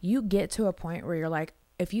 you get to a point where you're like,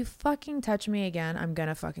 if you fucking touch me again, I'm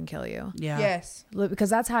gonna fucking kill you. Yeah. Yes.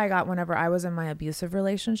 Because that's how I got whenever I was in my abusive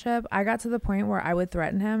relationship. I got to the point where I would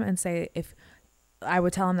threaten him and say, if I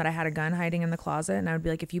would tell him that I had a gun hiding in the closet, and I would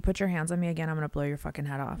be like, if you put your hands on me again, I'm going to blow your fucking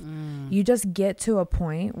head off. You just get to a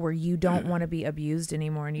point where you don't want to be abused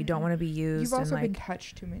anymore, and you don't want to be used. You've also and been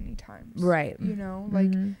touched too many times. Right. You know,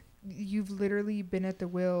 like you've literally been at the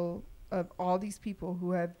will of all these people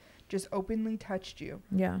who have just openly touched you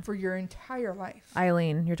for your entire life.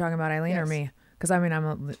 Eileen, you're talking about Eileen or me? Because I mean,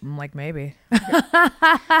 I'm like, maybe. Which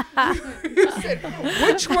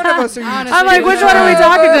one of us are you? I'm like, which one are we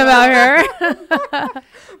talking about here?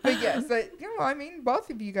 But yes, I mean, both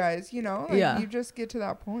of you guys, you know, like you just get to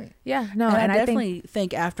that point. Yeah, no, and I definitely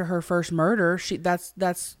think after her first murder,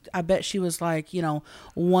 I bet she was like, you know,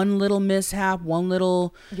 one little mishap, one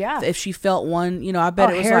little, if she felt one, you know, I bet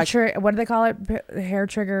it was like, what do they call it? Hair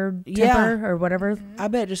trigger temper or whatever. I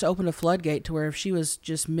bet it just opened a floodgate to where if she was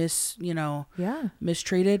just mistreated,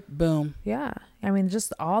 boom. Yeah. I mean,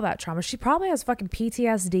 just all that trauma. She probably has fucking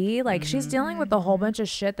PTSD. Like she's dealing with a whole bunch of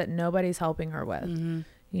shit that nobody's helping her with,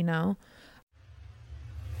 you know?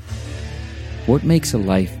 What makes a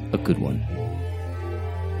life a good one?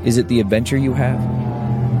 Is it the adventure you have?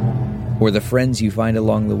 Or the friends you find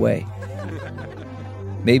along the way?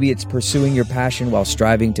 Maybe it's pursuing your passion while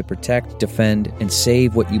striving to protect, defend, and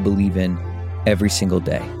save what you believe in every single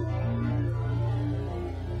day.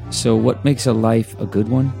 So what makes a life a good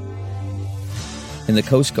one? In the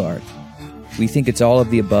Coast Guard, we think it's all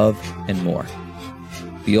of the above and more.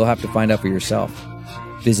 But you'll have to find out for yourself.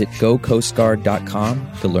 Visit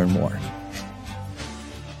gocoastguard.com to learn more.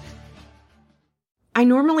 I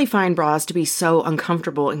normally find bras to be so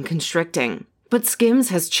uncomfortable and constricting, but Skims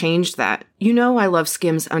has changed that. You know I love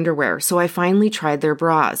Skims underwear, so I finally tried their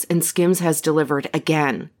bras, and Skims has delivered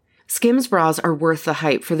again. Skims bras are worth the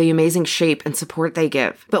hype for the amazing shape and support they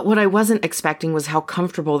give, but what I wasn't expecting was how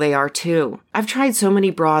comfortable they are too. I've tried so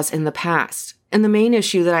many bras in the past, and the main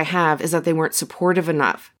issue that I have is that they weren't supportive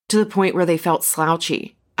enough, to the point where they felt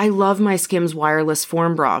slouchy. I love my Skims wireless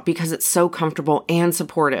form bra because it's so comfortable and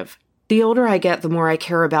supportive. The older I get, the more I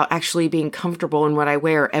care about actually being comfortable in what I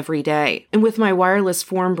wear every day. And with my wireless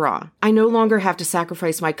form bra, I no longer have to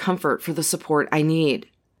sacrifice my comfort for the support I need.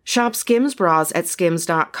 Shop Skims bras at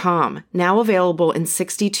skims.com, now available in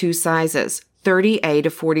 62 sizes, 30A to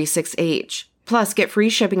 46H. Plus, get free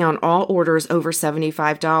shipping on all orders over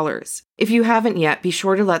 $75. If you haven't yet, be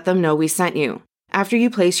sure to let them know we sent you. After you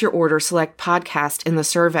place your order, select podcast in the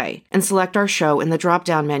survey and select our show in the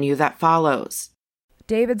drop-down menu that follows.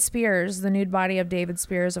 David Spears, the nude body of David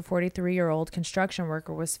Spears, a 43-year-old construction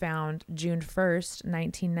worker, was found June 1st,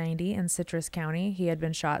 1990 in Citrus County. He had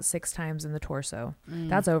been shot 6 times in the torso.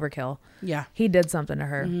 That's overkill. Yeah. He did something to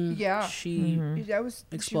her. Yeah. She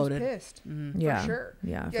exploded. She was pissed. Yeah. For sure.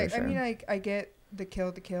 Yeah, for sure. I mean, I get the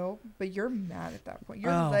kill, but you're mad at that point.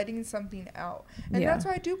 You're letting something out. And that's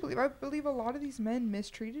why I believe a lot of these men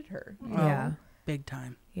mistreated her. You know? Big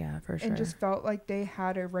time. Yeah, for sure. And just felt like they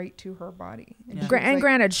had a right to her body. And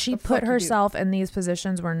granted, she put herself in these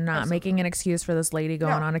positions. We're not making an excuse for this lady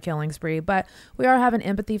going on a killing spree, but we are having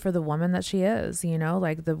empathy for the woman that she is, you know,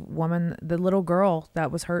 like the woman, the little girl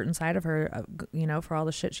that was hurt inside of her, you know, for all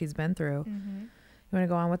the shit she's been through. You want to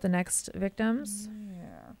go on with the next victims?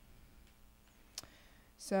 Yeah.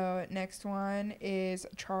 So next one is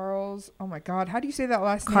Charles. Oh my God. How do you say that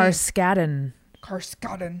last name? Carskadden.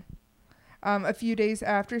 A few days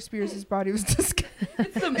after Spears' body was discovered.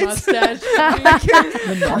 It's the mustache.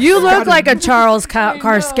 You look like a Charles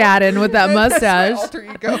Carskadden with that mustache. That's my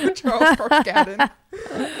alter ego, Charles Carskadden.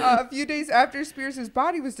 A few days after Spears'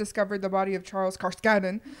 body was discovered, the body of Charles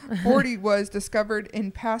Carskadden, 40, was discovered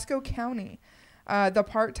in Pasco County. The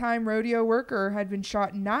part-time rodeo worker had been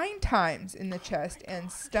shot 9 times in the chest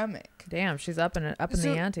and stomach. Damn, she's up in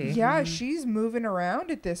the ante. Yeah, she's moving around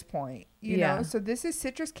at this point. You know, so this is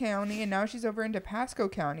Citrus County, and now she's over into Pasco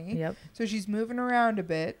County. Yep. So she's moving around a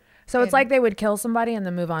bit. So it's like they would kill somebody and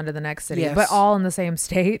then move on to the next city, but all in the same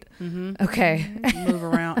state. Okay. Move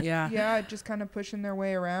around, yeah. Yeah, just kind of pushing their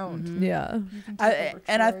way around. Yeah.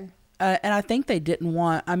 And I think they didn't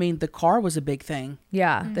want, I mean, the car was a big thing.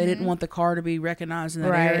 Yeah. They didn't want the car to be recognized in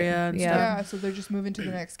that area. And stuff. Yeah, so they're just moving to the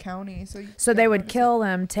next county. So they would kill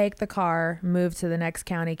them, take the car, move to the next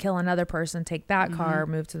county, kill another person, take that car,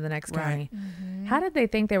 move to the next county. How did they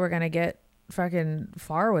think they were going to get fucking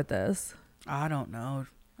far with this? I don't know.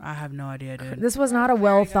 I have no idea, dude. This was not a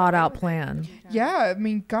well thought out plan. Yeah, I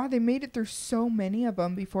mean, God, they made it through so many of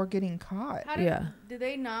them before getting caught. Did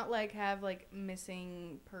they not like have like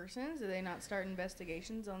missing persons? Did they not start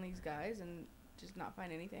investigations on these guys and just not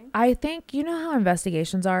find anything? I think, you know how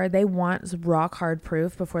investigations are, they want rock hard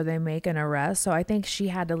proof before they make an arrest. So I think she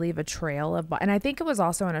had to leave a trail of, and I think it was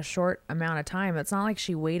also in a short amount of time. It's not like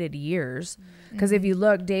she waited years, because if you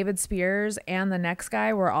look, David Spears and the next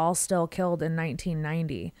guy were all still killed in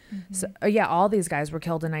 1990. So yeah, all these guys were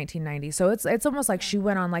killed in 1990. So it's almost like she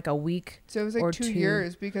went on like a week. So it was like 2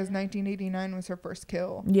 years, because 1989 was her first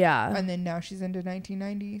kill. Yeah. And then now she's into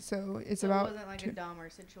 1990. So it's So about. it wasn't like a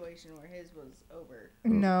Dahmer situation where his was over.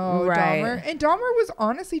 No, Right. Dahmer was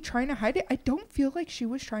honestly trying to hide it. I don't feel like she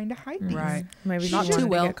was trying to hide these. Right. Maybe She's not just too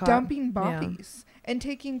well. dumping bodies and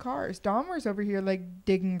taking cars. Dahmer's over here like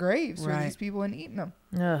digging graves for these people and eating them.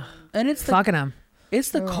 Ugh. And it's fucking them.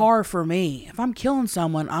 It's the car for me. If I'm killing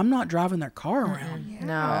someone, I'm not driving their car around. Yeah.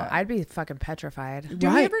 No, I'd be fucking petrified. Do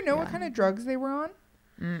we ever know what kind of drugs they were on?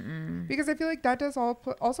 Because I feel like that does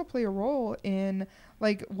also play a role in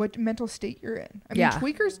like what mental state you're in. I mean,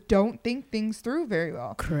 tweakers don't think things through very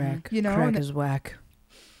well. Crack. You know, Crack is whack.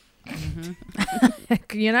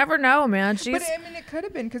 You never know, man. But I mean, it could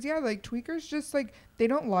have been because like tweakers just like they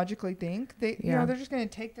don't logically think. They you know they're just gonna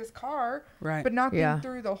take this car, but not think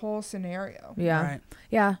through the whole scenario.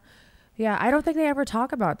 Yeah, I don't think they ever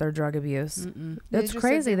talk about their drug abuse. That's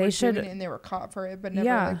crazy. They should. And they were caught for it, but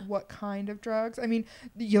never like what kind of drugs. I mean,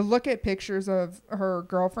 you look at pictures of her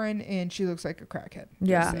girlfriend, and she looks like a crackhead.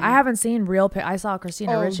 Yeah, I haven't seen real. I saw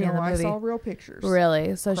Christina Ricci in the movie. I saw real pictures.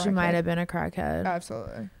 Really? So she might have been a crackhead.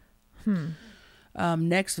 Absolutely.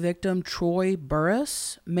 Next victim, Troy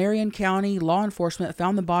Burris. Marion County law enforcement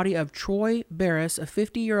found the body of Troy Burris, a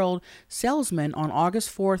 50-year-old salesman, on August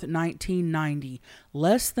 4th, 1990,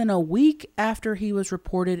 less than a week after he was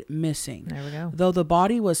reported missing. There we go. Though the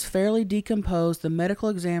body was fairly decomposed, the medical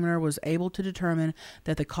examiner was able to determine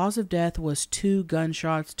that the cause of death was 2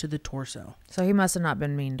 gunshots to the torso. So he must have not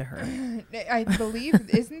been mean to her. I believe,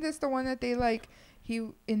 isn't this the one that they like,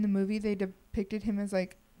 in the movie, they depicted him as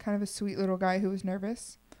like, kind of a sweet little guy who was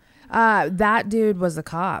nervous? That dude was the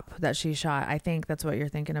cop that she shot. I think that's what you're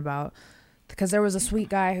thinking about, because there was a sweet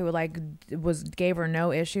guy who like gave her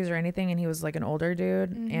no issues or anything, and he was like an older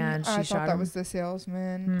dude, and she I shot thought that him. was the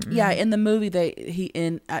salesman. Yeah, in the movie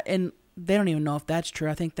and they don't even know if that's true.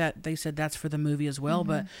 I think that they said that's for the movie as well,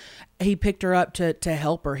 but he picked her up to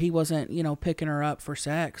help her. He wasn't, picking her up for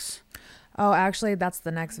sex. Oh, actually, that's the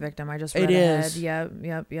next victim. I just read it ahead. is. Yep.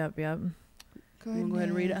 You want to go ahead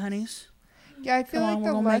and read it, honeys? Yeah, I feel like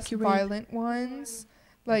the less violent ones,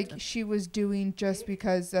 like she was doing just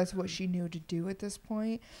because that's what she knew to do at this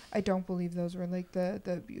point. I don't believe those were like the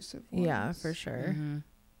abusive ones. Yeah, for sure.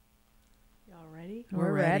 Y'all ready?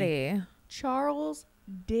 We're ready. Charles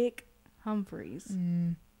Dick Humphreys.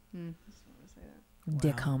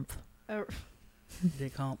 Dick Hump.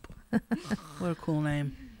 Dick Hump. What a cool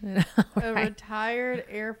name. A retired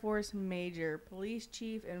Air Force major, police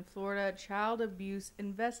chief, and Florida child abuse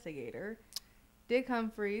investigator. Dick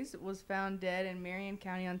Humphreys was found dead in Marion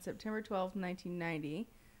County on September 12, 1990.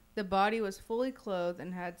 The body was fully clothed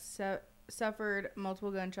and had suffered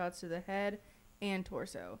multiple gunshots to the head and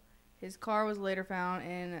torso. His car was later found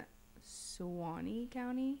in Suwannee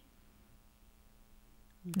County.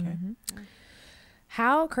 Okay.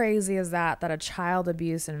 How crazy is that a child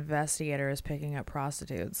abuse investigator is picking up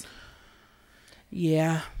prostitutes?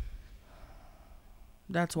 Yeah.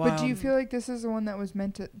 That's wild. But do you feel like this is the one that was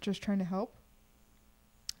meant to just trying to help?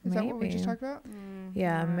 Is that what we just talked about?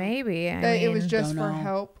 Yeah, maybe. It was just for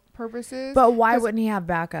help purposes. But why wouldn't he have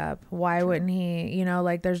backup? Why wouldn't he,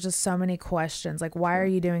 like there's just so many questions. Like, why are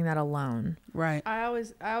you doing that alone? Right. I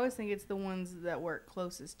always think it's the ones that work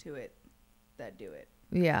closest to it that do it.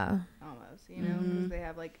 Yeah. Almost, because they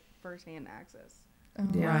have like firsthand access.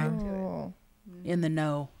 Yeah. To it. In the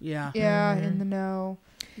know. Yeah. Yeah, in the know.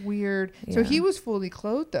 Weird. Yeah. So he was fully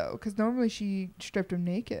clothed though, because normally she stripped him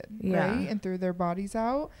naked, right, and threw their bodies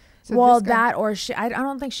out. So I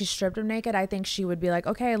don't think she stripped him naked. I think she would be like,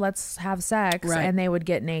 okay, let's have sex, and they would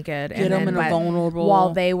get naked. Get him in a vulnerable.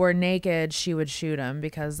 While they were naked, she would shoot him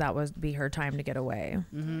because that would be her time to get away.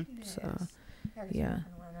 So, yeah.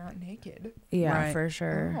 Not naked. Yeah, for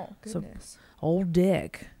sure. Oh, goodness. So, old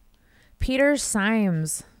Dick. Peter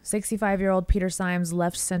Symes, 65-year-old Peter Symes,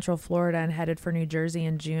 left Central Florida and headed for New Jersey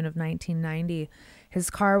in June of 1990. His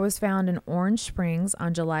car was found in Orange Springs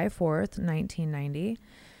on July 4th, 1990.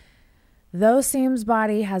 Though Symes'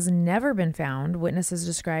 body has never been found, witnesses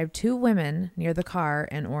described 2 women near the car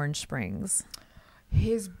in Orange Springs.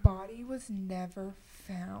 His body was never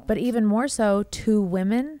found. But even more so, two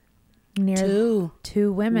women near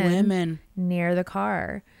near the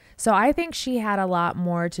car. So I think she had a lot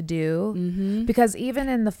more to do because even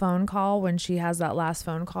in the phone call, when she has that last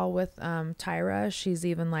phone call with Tyra, she's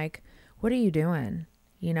even like, what are you doing?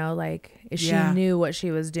 You know, like she knew what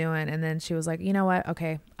she was doing. And then she was like, you know what?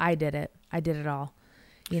 Okay, I did it. I did it all.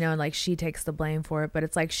 You know, and like she takes the blame for it. But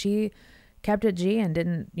it's like she kept it G and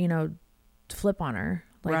didn't, you know, flip on her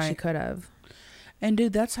like she could have. And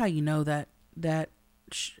dude, that's how you know that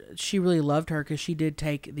she really loved her, because she did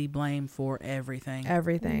take the blame for everything.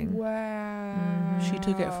 Wow. She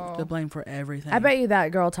took the blame for everything. I bet you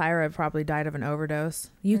that girl Tyra probably died of an overdose.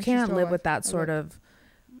 You can't live with that sort of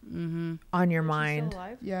on your mind.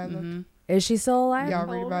 Yeah. Look. Is she still alive? Yeah, I'll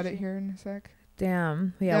read about it here in a sec.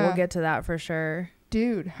 Damn. Yeah, we'll get to that for sure.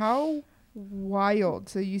 Dude, how wild.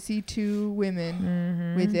 So you see two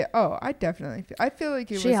women with it. Oh, I feel like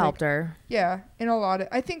she helped her. Yeah, in a lot of,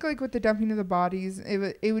 I think like with the dumping of the bodies,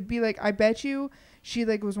 it would be like, I bet you she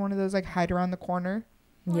like was one of those like hide around the corner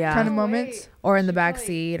kind of moments, or in the back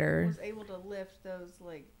seat, or was able to lift those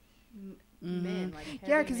like men, like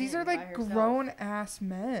because these are like grown ass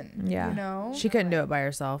men. Yeah, you know, she couldn't do it by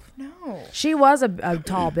herself. No, she was a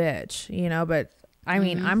tall bitch, you know, but I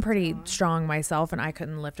mean, I'm pretty strong myself, and I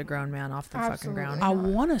couldn't lift a grown man off the fucking ground. I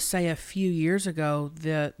want to say a few years ago,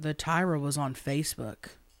 the Tyra was on Facebook.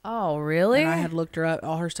 Oh, really? And I had looked her up.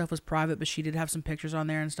 All her stuff was private, but she did have some pictures on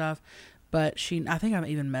there and stuff. But I think I've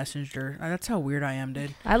even messaged her. That's how weird I am,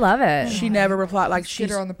 dude. I love it. She never replied. Like, she's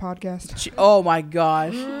get her on the podcast. Oh my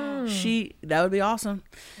gosh, that would be awesome.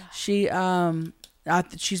 She's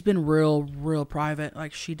been real private.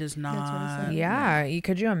 Like, she does not. Yeah.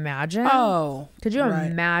 Could you imagine? Oh. Could you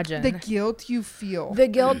imagine? The guilt you feel. The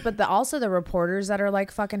guilt, but also the reporters that are like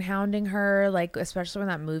fucking hounding her, like, especially when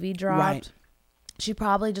that movie dropped. Right. She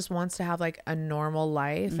probably just wants to have like a normal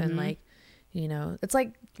life and like, you know, it's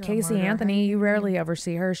like Casey Anthony. You rarely ever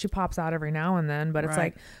see her. She pops out every now and then, but it's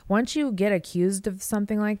like once you get accused of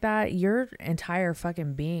something like that, your entire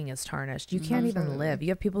fucking being is tarnished. You can't even live. You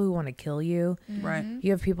have people who want to kill you. Right.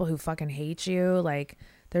 You have people who fucking hate you. Like,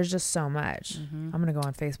 there's just so much. I'm gonna go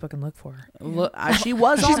on Facebook and look for her. Look, she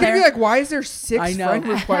was. She's gonna be like, "Why is there 6 friend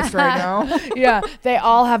requests right now?" Yeah, they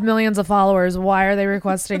all have millions of followers. Why are they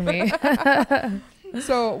requesting me?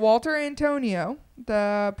 So Walter Antonio,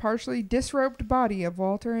 the partially disrobed body of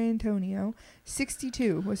Walter Antonio,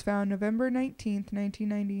 62, was found November 19th,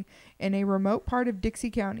 1990, in a remote part of Dixie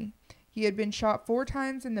County. He had been shot 4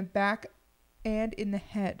 times in the back and in the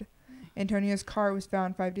head. Antonio's car was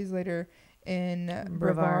found 5 days later in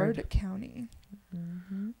Brevard County.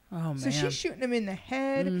 Oh man! So she's shooting him in the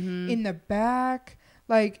head, in the back.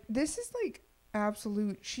 Like, this is like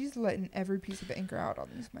absolute. She's letting every piece of anger out on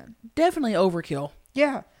these men. Definitely overkill.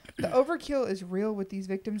 Yeah, the overkill is real with these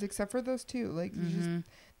victims, except for those 2. Like, just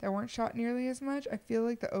that weren't shot nearly as much. I feel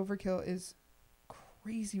like the overkill is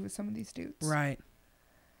crazy with some of these dudes. Right.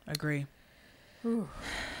 Agree. Ooh.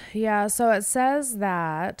 Yeah. So it says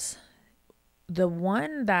that the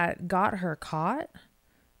one that got her caught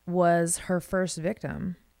was her first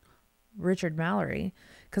victim, Richard Mallory,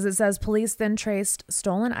 because it says police then traced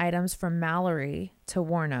stolen items from Mallory to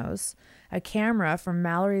Warnos. A camera from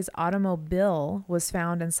Mallory's automobile was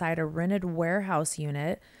found inside a rented warehouse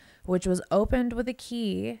unit, which was opened with a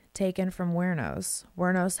key taken from Warnos.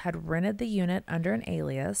 Warnos had rented the unit under an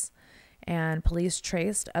alias, and police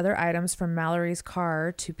traced other items from Mallory's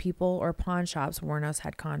car to people or pawn shops Warnos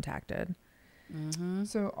had contacted.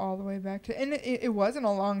 So all the way back to, and it wasn't a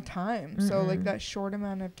long time. So like that short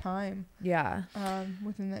amount of time. Yeah.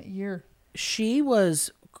 Within that year. She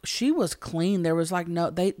was clean. There was like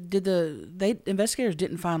investigators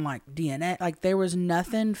didn't find like DNA. Like, there was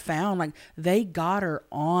nothing found. Like, they got her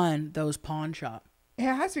on those pawn shop. It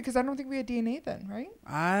has to, because I don't think we had DNA then, right?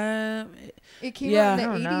 It came yeah. out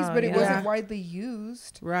in the 80s, but it wasn't widely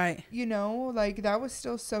used. Right. You know, like, that was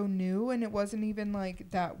still so new, and it wasn't even like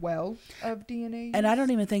that well of DNA use. And I don't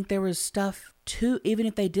even think there was stuff even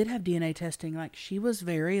if they did have DNA testing, like, she was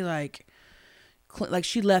very like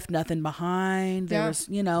she left nothing behind. There was,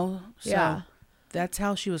 you know, so that's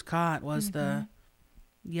how she was caught, was the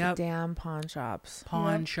damn pawn shops.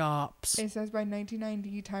 Shops. It says by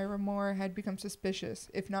 1990, Tyra Moore had become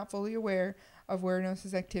suspicious, if not fully aware, of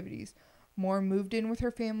Warnos' activities. Moore moved in with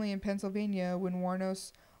her family in Pennsylvania when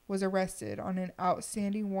Warnos was arrested on an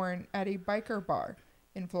outstanding warrant at a biker bar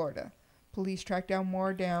in Florida. Police tracked down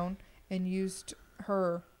Moore and used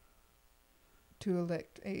her to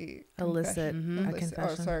elicit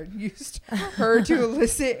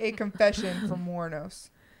a confession from Warnos.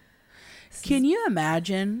 Can you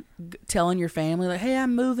imagine telling your family, like, hey,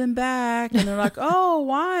 I'm moving back? And they're like, oh,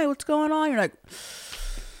 why? What's going on? You're like,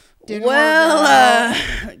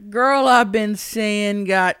 girl I've been seeing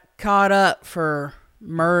got caught up for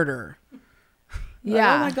murder.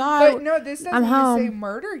 Yeah. Like, oh, my God. But no, this doesn't even say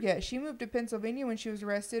murder yet. She moved to Pennsylvania when she was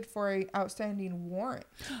arrested for a outstanding warrant.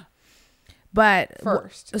 But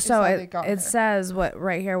first, so it says what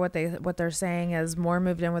they're saying is Moore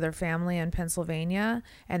moved in with her family in Pennsylvania,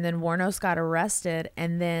 and then Warnos got arrested,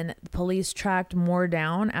 and then police tracked Moore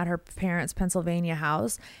down at her parents' Pennsylvania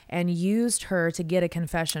house and used her to get a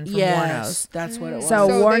confession from Warnos. That's what it was. So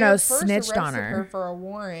Warnos they snitched on arrested her. her for a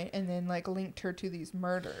warrant, and then like linked her to these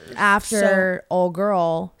murders After old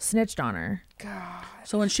girl snitched on her. God.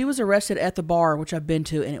 So when she was arrested at the bar, which I've been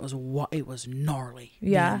to, and it was gnarly.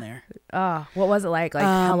 Yeah. There. What was it like? Like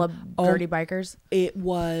hella dirty bikers? It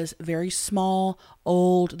was very small,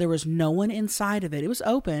 old. There was no one inside of it. It was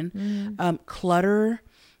open, clutter,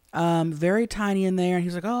 very tiny in there. And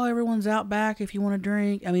he's like, oh, everyone's out back if you want to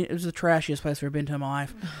drink. I mean, it was the trashiest place I've ever been to in my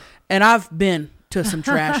life. And I've been to some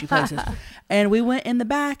trashy places. And we went in the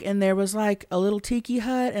back, and there was like a little tiki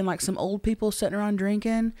hut and like some old people sitting around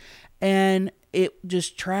drinking. And it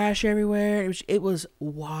just trash everywhere. It was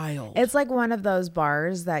wild. It's like one of those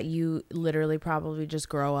bars that you literally probably just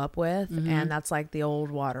grow up with, and that's like the old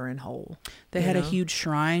watering hole. They had a huge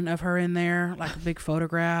shrine of her in there, like a big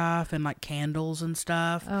photograph and like candles and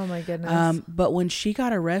stuff. Oh my goodness. But when she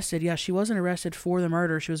got arrested, she wasn't arrested for the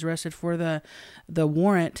murder. She was arrested for the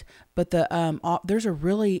warrant. But there's a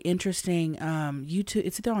really interesting YouTube.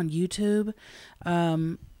 It's either on YouTube.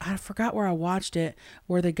 I forgot where I watched it.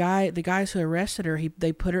 Where the guys who arrested her,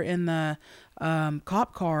 they put her in the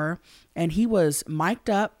cop car, and he was mic'd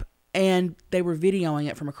up, and they were videoing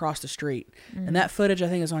it from across the street. And that footage I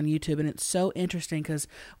think is on YouTube, and it's so interesting because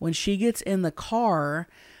when she gets in the car,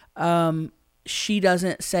 she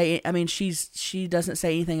doesn't say. I mean, she doesn't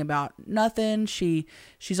say anything about nothing.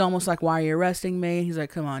 She's almost like, "Why are you arresting me?" And he's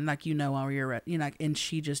like, "Come on, like why were you arresting?" And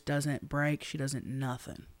she just doesn't break. She doesn't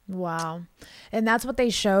nothing. Wow. And that's what they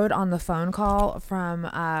showed on the phone call from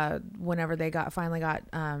whenever they finally got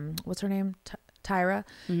what's her name? Tyra.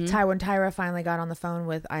 When Tyra finally got on the phone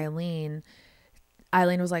with Eileen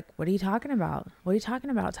was like, what are you talking about? What are you talking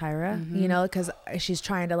about, Tyra? You know, because she's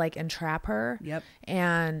trying to like entrap her. Yep.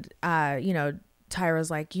 And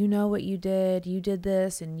Tyra's like, you know what you did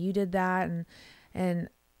this and you did that. And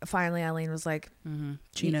finally Eileen was like,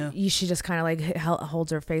 she just kind of like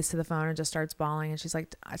holds her face to the phone and just starts bawling, and she's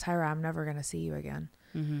like, Tyra, I'm never gonna see you again.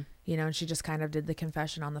 You know, and she just kind of did the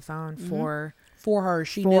confession on the phone for her.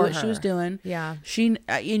 She knew what she was doing. Yeah.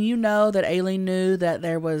 And you know that Aileen knew that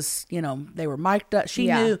there was, they were mic'd up. She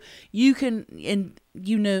knew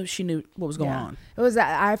she knew what was going on. It was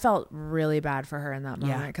I felt really bad for her in that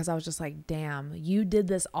moment because I was just like, damn, you did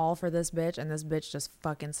this all for this bitch, and this bitch just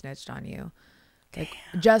fucking snitched on you. Like,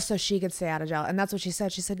 just so she could stay out of jail. And that's what she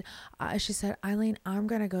said. She said, Eileen, I'm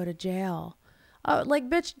going to go to jail. Oh, like,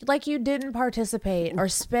 bitch, like you didn't participate or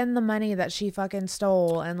spend the money that she fucking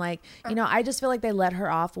stole. And like, I just feel like they let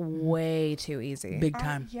her off way too easy. Big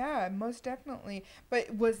time. Yeah, most definitely.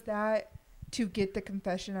 But was that to get the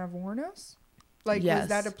confession of Warnos? Like, was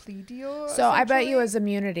that a plea deal? So I bet you it was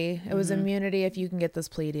immunity. It was immunity if you can get this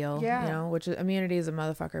plea deal. Yeah. Which immunity is a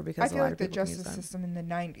motherfucker because I feel like the justice system in the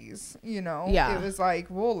 90s, Yeah. it was like,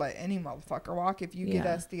 we'll let any motherfucker walk if you get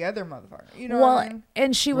us the other motherfucker. You know what I mean?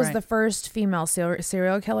 And she was the first female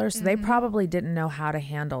serial killer, so they probably didn't know how to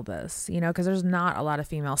handle this, because there's not a lot of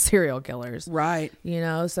female serial killers. Right.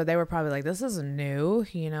 So they were probably like, this is new,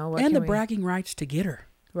 and the bragging rights to get her.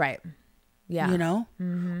 Right. Yeah.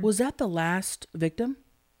 Was that the last victim?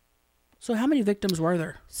 So how many victims were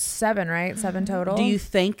there? 7, right? 7 total. Do you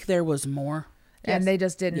think there was more? And they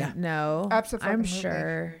just didn't know? Absolutely. I'm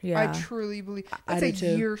sure. Yeah. I truly believe that's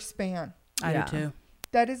a year span. I do too.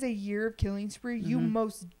 That is a year of killing spree. You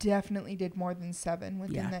most definitely did more than 7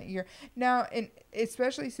 within that year. Now, and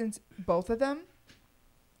especially since both of them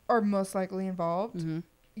are most likely involved,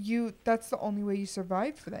 that's the only way you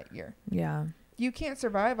survived for that year. Yeah. You can't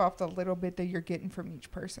survive off the little bit that you're getting from each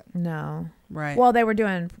person. No. Right. Well, they were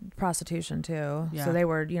doing prostitution too. Yeah. So they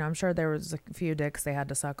were, I'm sure there was a few dicks they had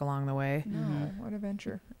to suck along the way. No, what a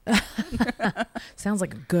venture. Sounds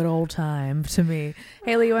like a good old time to me.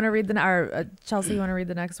 Haley, you want to read Chelcie, you want to read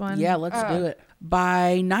the next one? Yeah, let's do it.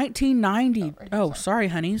 By 1990, sorry,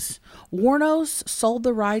 honeys. Warnos sold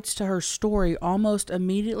the rights to her story almost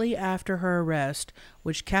immediately after her arrest,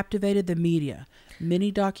 which captivated the media.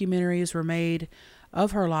 Many documentaries were made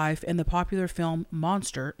of her life in the popular film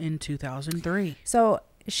Monster in 2003. So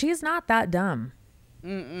she's not that dumb.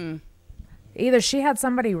 Either she had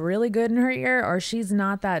somebody really good in her ear or she's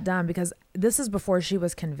not that dumb, because this is before she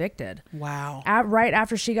was convicted. Wow. Right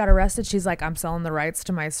after she got arrested, she's like, I'm selling the rights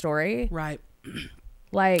to my story. Right.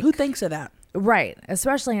 Like, who thinks of that? Right.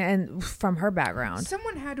 Especially from her background.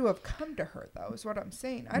 Someone had to have come to her, though, is what I'm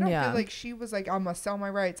saying. I don't feel like she was like, I'm going to sell my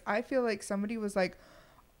rights. I feel like somebody was like,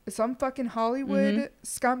 some fucking Hollywood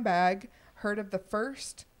scumbag heard of the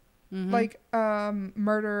first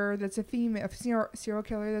murder that's a female, serial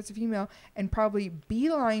killer that's a female, and probably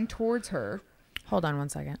beeline towards her. Hold on one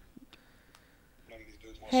second.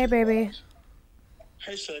 Hey, baby.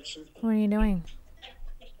 Hey, Sexy. What are you doing?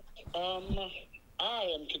 I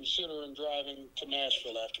am considering driving to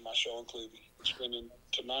Nashville after my show in Cleveland. Spending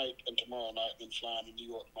tonight and tomorrow night, and then flying to New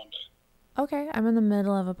York Monday. Okay, I'm in the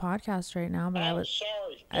middle of a podcast right now, but I was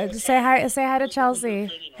sorry. Say hi to Chelsea.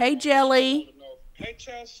 Hey, Jelly. Hey,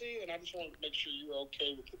 Chelsea, and I just wanted to make sure you were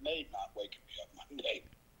okay with the maid not waking me up Monday.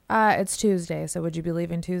 It's Tuesday, so would you be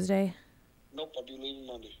leaving Tuesday? Nope, I'll be leaving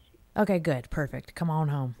Monday. Okay, good, perfect. Come on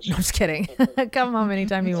home. No, I'm just kidding. Come home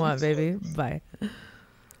anytime you want, baby. Bye.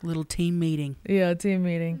 Little team meeting. Yeah, team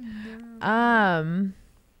meeting.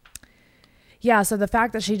 Yeah, so the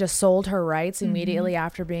fact that she just sold her rights immediately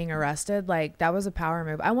after being arrested, like, that was a power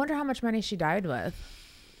move. I wonder how much money she died with.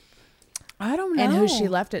 I don't know. And who she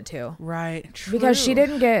left it to. Right. True. Because she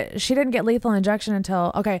didn't get lethal injection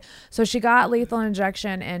until, so she got lethal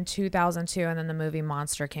injection in 2002, and then the movie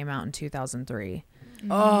Monster came out in 2003.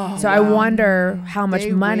 Oh, so I wonder how much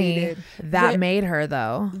money waited. that made her,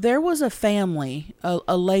 though. There was a family,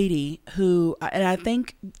 a lady who, and I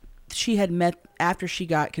think she had met after she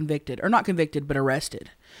got convicted, or not convicted, but arrested,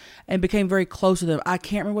 and became very close to them. I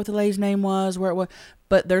can't remember what the lady's name was, where it was,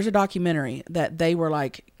 but there's a documentary that they were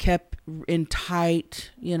like kept in tight,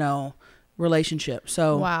 relationship.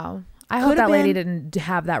 So wow. I hope that lady didn't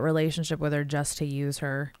have that relationship with her just to use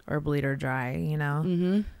her or bleed her dry,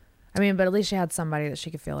 Mm-hmm. I mean, but at least she had somebody that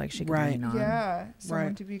she could feel like she could lean on. Yeah,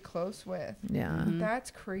 someone to be close with. Yeah. Mm-hmm.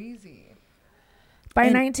 That's crazy. By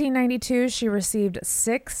 1992, she received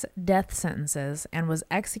 6 death sentences and was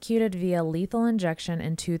executed via lethal injection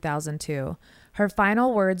in 2002. Her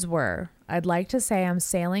final words were, "I'd like to say I'm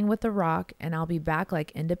sailing with the Rock, and I'll be back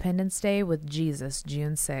like Independence Day with Jesus,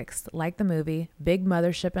 June 6th. Like the movie, big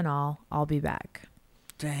mothership and all, I'll be back."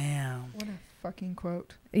 Damn. What a fucking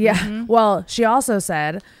quote. Yeah. Mm-hmm. Well, she also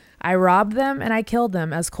said, "I robbed them and I killed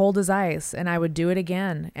them as cold as ice, and I would do it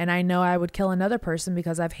again. And I know I would kill another person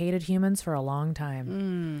because I've hated humans for a long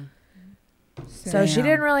time." So she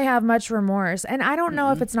didn't really have much remorse. And I don't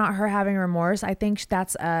know if it's not her having remorse. I think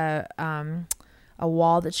that's a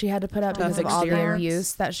wall that she had to put up because of all the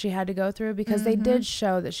abuse that she had to go through, because they did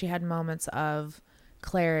show that she had moments of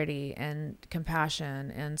clarity and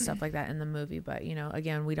compassion and stuff like that in the movie. But,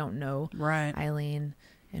 again, we don't know Eileen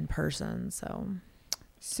in person, So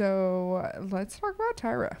let's talk about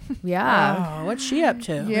Tyra. Yeah. Oh, what's she up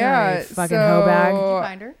to? Yeah. Fucking hoe bag. Did you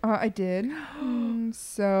find her? I did.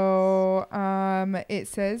 It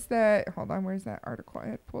says that, hold on, where's that article I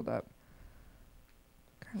had pulled up?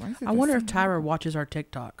 God, I wonder if Tyra watches our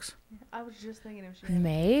TikToks. I was just thinking if she had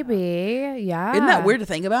Maybe. Yeah. Isn't that weird to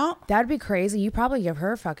think about? That'd be crazy. You probably give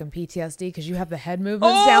her fucking PTSD because you have the head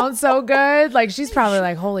movements down so good. Like, she's probably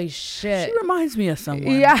like, holy shit. She reminds me of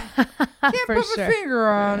someone. Yeah. Can't put a finger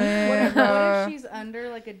on it. What if she's under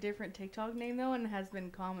like a different TikTok name though and has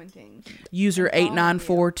been commenting? User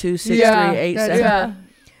 894263887. Yeah.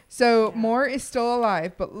 So Moore is still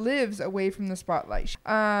alive but lives away from the spotlight.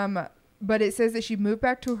 But it says that she moved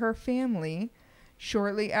back to her family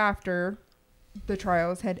shortly after the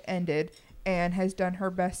trials had ended and has done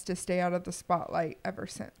her best to stay out of the spotlight ever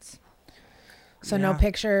since. So no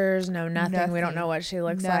pictures, no nothing. We don't know what she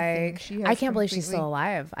looks like. I can't believe she's still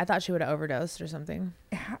alive. I thought she would have overdosed or something.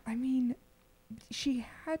 I mean, she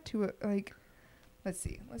had to, let's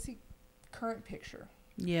see. Current picture.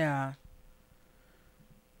 Yeah.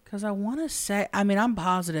 Because I want to say, I'm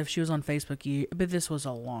positive she was on Facebook, but this was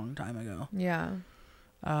a long time ago. Yeah.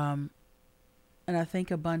 And I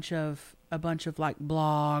think a bunch of like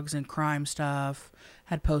blogs and crime stuff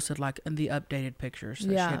had posted like the updated pictures that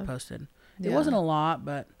she had posted. It wasn't a lot,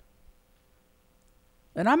 but,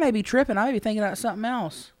 and I may be tripping. I may be thinking about something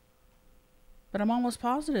else, but I'm almost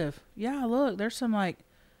positive. Yeah. Look, there's some like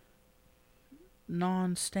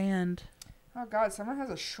non-stand. Oh God! Someone has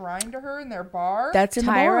a shrine to her in their bar. That's in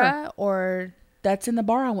Tyra, the bar, or that's in the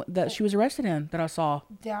bar that she was arrested in that I saw.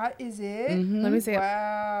 That is it. Mm-hmm. Let me see.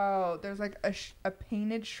 Wow! There's like a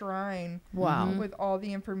painted shrine. Wow! With all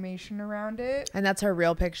the information around it. And that's her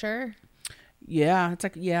real picture. Yeah, it's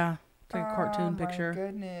like a cartoon picture. Oh my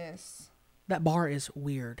goodness! That bar is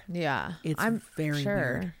weird. Yeah, it's very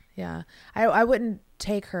weird. Yeah. I wouldn't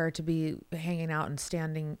take her to be hanging out in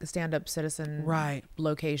stand-up citizen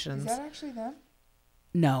locations. Is that actually them?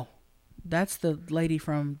 No. That's the lady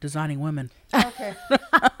from Designing Women. Okay.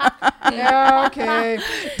 Yeah, okay.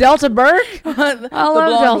 Delta Burke? I the love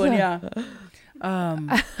blonde Delta. one,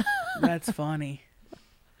 yeah. That's funny.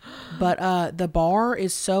 But the bar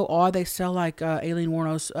is so odd. They sell like Aileen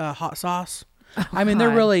Wuornos hot sauce. I mean, they're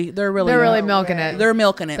really milking it. They're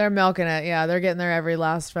milking it. They're milking it. Yeah, they're getting their every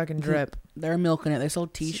last fucking drip. They're milking it. They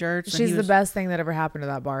sold T-shirts. She's the best thing that ever happened to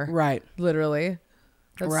that bar. Right. Literally.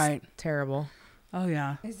 That's right. Terrible. Oh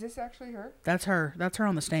yeah. Is this actually her? That's her. That's her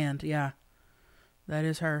on the stand. Yeah. That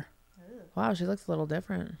is her. Wow, she looks a little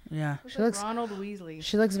different. Yeah. She looks Ronald Weasley.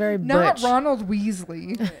 She looks very Not butch. Ronald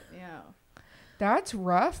Weasley. Yeah. That's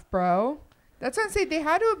rough, bro. That's what I'm saying. They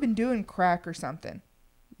had to have been doing crack or something.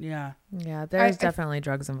 Yeah. Yeah, there's definitely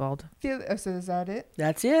drugs involved. So is that it?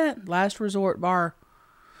 That's it. Last Resort Bar.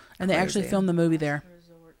 And they actually filmed the movie there.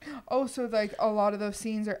 Oh, so like a lot of those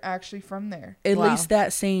scenes are actually from there. At least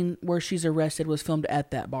that scene where she's arrested was filmed at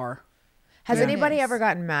that bar. Has anybody ever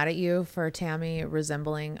gotten mad at you for Tammy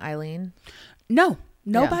resembling Eileen? No.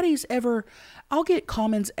 Nobody's ever. I'll get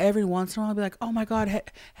comments every once in a while. I'll be like, oh my God,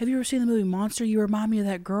 have you ever seen the movie Monster? You remind me of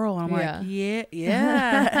that girl. And I'm like,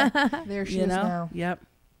 yeah. There she is now. Yep.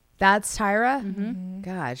 That's Tyra? Mm-hmm.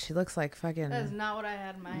 God, she looks like fucking... That is not what I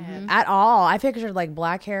had in my head. At all. I pictured like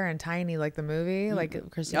black hair and tiny like the movie,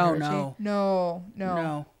 like Christina Ricci. No.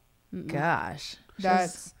 Gosh.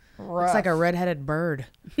 That's rough. Looks like a redheaded bird.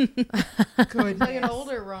 Good. Like an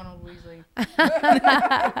older Ronald Weasley.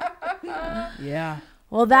 Yeah.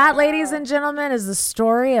 Well, that, ladies and gentlemen, is the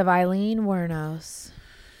story of Eileen Wuornos.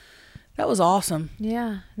 That was awesome.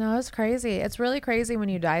 Yeah. No, it's crazy. It's really crazy when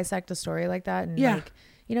you dissect a story like that and like,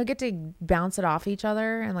 you know, get to bounce it off each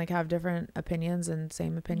other and like have different opinions and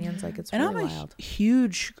same opinions. Like it's really wild. A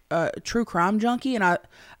huge true crime junkie, and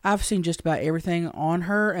I've seen just about everything on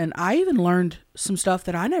her, and I even learned some stuff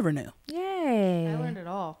that I never knew. Yay! I learned it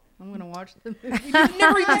all. I'm gonna watch the movie. You've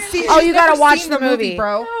never even seen. Oh, you gotta watch the movie,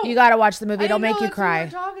 bro. No. You gotta watch the movie. It'll make you cry.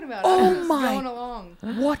 What we're talking about. Oh my! Going along.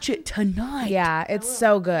 Watch it tonight. Yeah, it's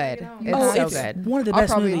so good. It's so good. One of the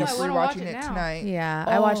best movies. I'll probably watching it tonight. Yeah,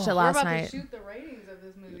 I watched it last We're about night. to shoot the ratings of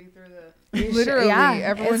this movie through the. Literally,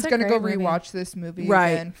 everyone's gonna go movie. rewatch this movie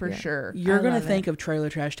again for sure. You're gonna think of Trailer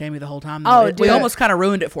Trash Tammy the whole time. Oh, we almost kind of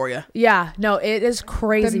ruined it for you. Yeah, no, it is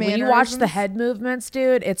crazy. When you watch the head movements,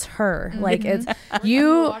 dude, it's her. Like it's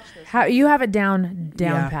you have it down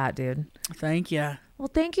pat, dude. Thank you. Well,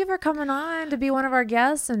 thank you for coming on to be one of our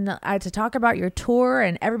guests and to talk about your tour.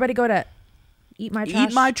 And everybody go to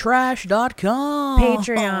eatmytrash.com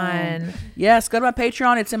Patreon. Yes, go to my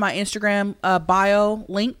Patreon. It's in my Instagram bio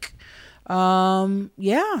link.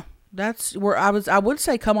 Yeah, that's where I would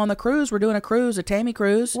say come on the cruise. We're doing a cruise, a Tammy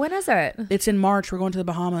cruise. When is it? It's in March. We're going to the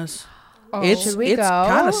Bahamas. Oh, should we go?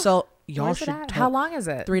 Kind of so y'all Where's should. How long is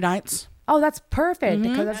it? 3 nights. Oh, that's perfect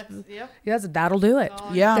because that'll do it.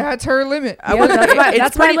 Yeah, that's her limit.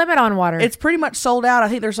 That's my limit on water. It's pretty much sold out. I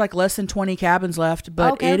think there's like less than 20 cabins left,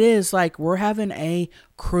 but it is like we're having a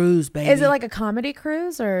cruise, baby. Is it like a comedy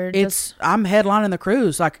cruise or? I'm headlining the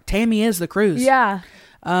cruise. Like Tammy is the cruise. Yeah.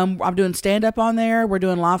 I'm doing stand up on there. We're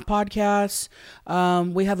doing live podcasts.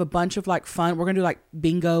 We have a bunch of like fun. We're gonna do like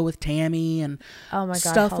bingo with Tammy and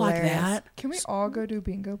stuff like that. Can we all go do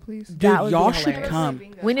bingo, please? Dude, y'all should come.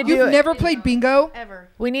 We need to You've never played bingo ever.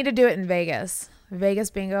 We need to do it in Vegas.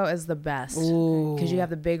 Vegas bingo is the best because you have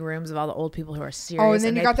the big rooms of all the old people who are serious. Oh, and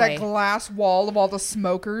then you got that glass wall of all the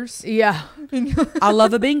smokers. Yeah. I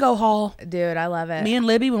love a bingo hall. Dude, I love it. Me and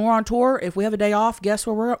Libby, when we're on tour, if we have a day off, guess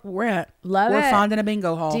where we're at? We're finding a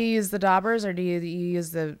bingo hall. Do you use the daubers or do you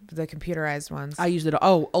use the computerized ones? I use the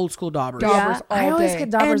old school daubers. I always get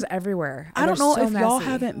daubers everywhere. I don't know if y'all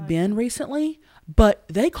haven't been recently, but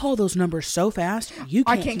they call those numbers so fast.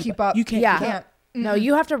 I can't keep up. You can't keep up. No,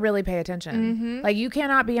 you have to really pay attention. Like you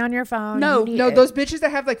cannot be on your phone. No, those bitches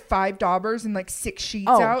that have like 5 daubers and like 6 sheets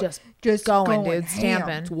out, just going, dude,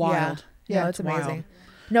 stamping. It's wild. Yeah, it's amazing. Wild.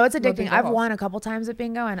 No, it's addicting. I've won a couple times at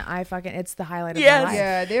bingo, and it's the highlight of my life.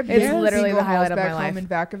 Yeah, they have it's literally the highlight of back my life. home in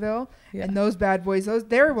Vacaville, and those bad boys,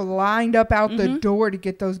 they were lined up out the door to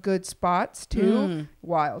get those good spots too.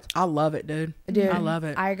 Wild. I love it, dude. I love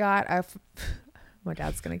it. I got my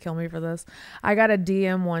dad's gonna kill me for this. I got a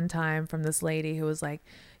DM one time from this lady who was like,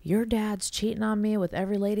 "Your dad's cheating on me with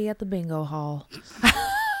every lady at the bingo hall."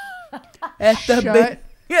 I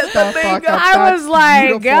was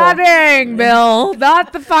like, God dang, Bill,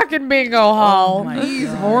 not the fucking bingo hall.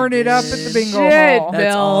 He's horning it up at the bingo hall. Bill.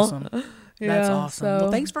 That's awesome. That's Yeah, awesome. so-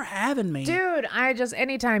 Well, thanks for having me. Dude,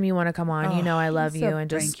 anytime you want to come on, you know I love you and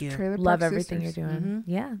just thank you. Trailer love Park everything Sisters. you're doing.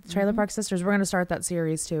 Yeah, Trailer Park Sisters. We're going to start that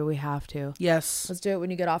series too. We have to. Yes. Let's do it when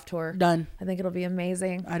you get off tour. Done. I think it'll be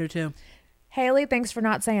amazing. I do too. Haley, thanks for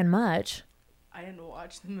not saying much. I didn't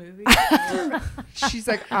watch the movie. She's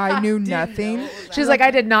like, I knew nothing. She's like, I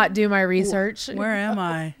did not do my research. Where am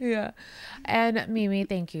I? Yeah. And Mimi,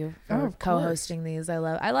 thank you for of co-hosting these. I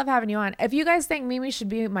love having you on. If you guys think Mimi should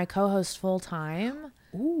be my co-host full time,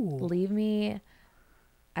 leave me.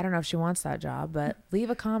 I don't know if she wants that job, but leave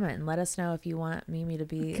a comment and let us know if you want Mimi to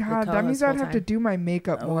be. God, the that means co-host I'd full have to time. do my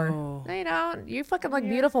makeup more. Oh. No, you don't. You fucking look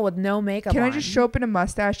beautiful with no makeup Can on. I just show up in a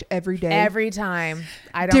mustache every day? Every time.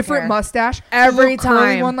 I don't Different care. mustache. Every A little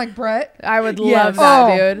curly time. one like Brett. I would Yes. love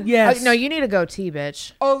that, Oh, dude. yes. No, you need a goatee,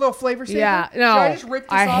 bitch. Oh, a little flavor saver. Yeah, Should no. I just rip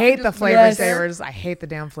this I off hate and the just flavor leave it there? savers. I hate the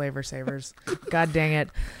damn flavor savers. God dang it.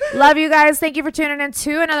 Love you guys. Thank you for tuning in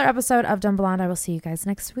to another episode of Dumb Blonde. I will see you guys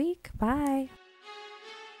next week. Bye.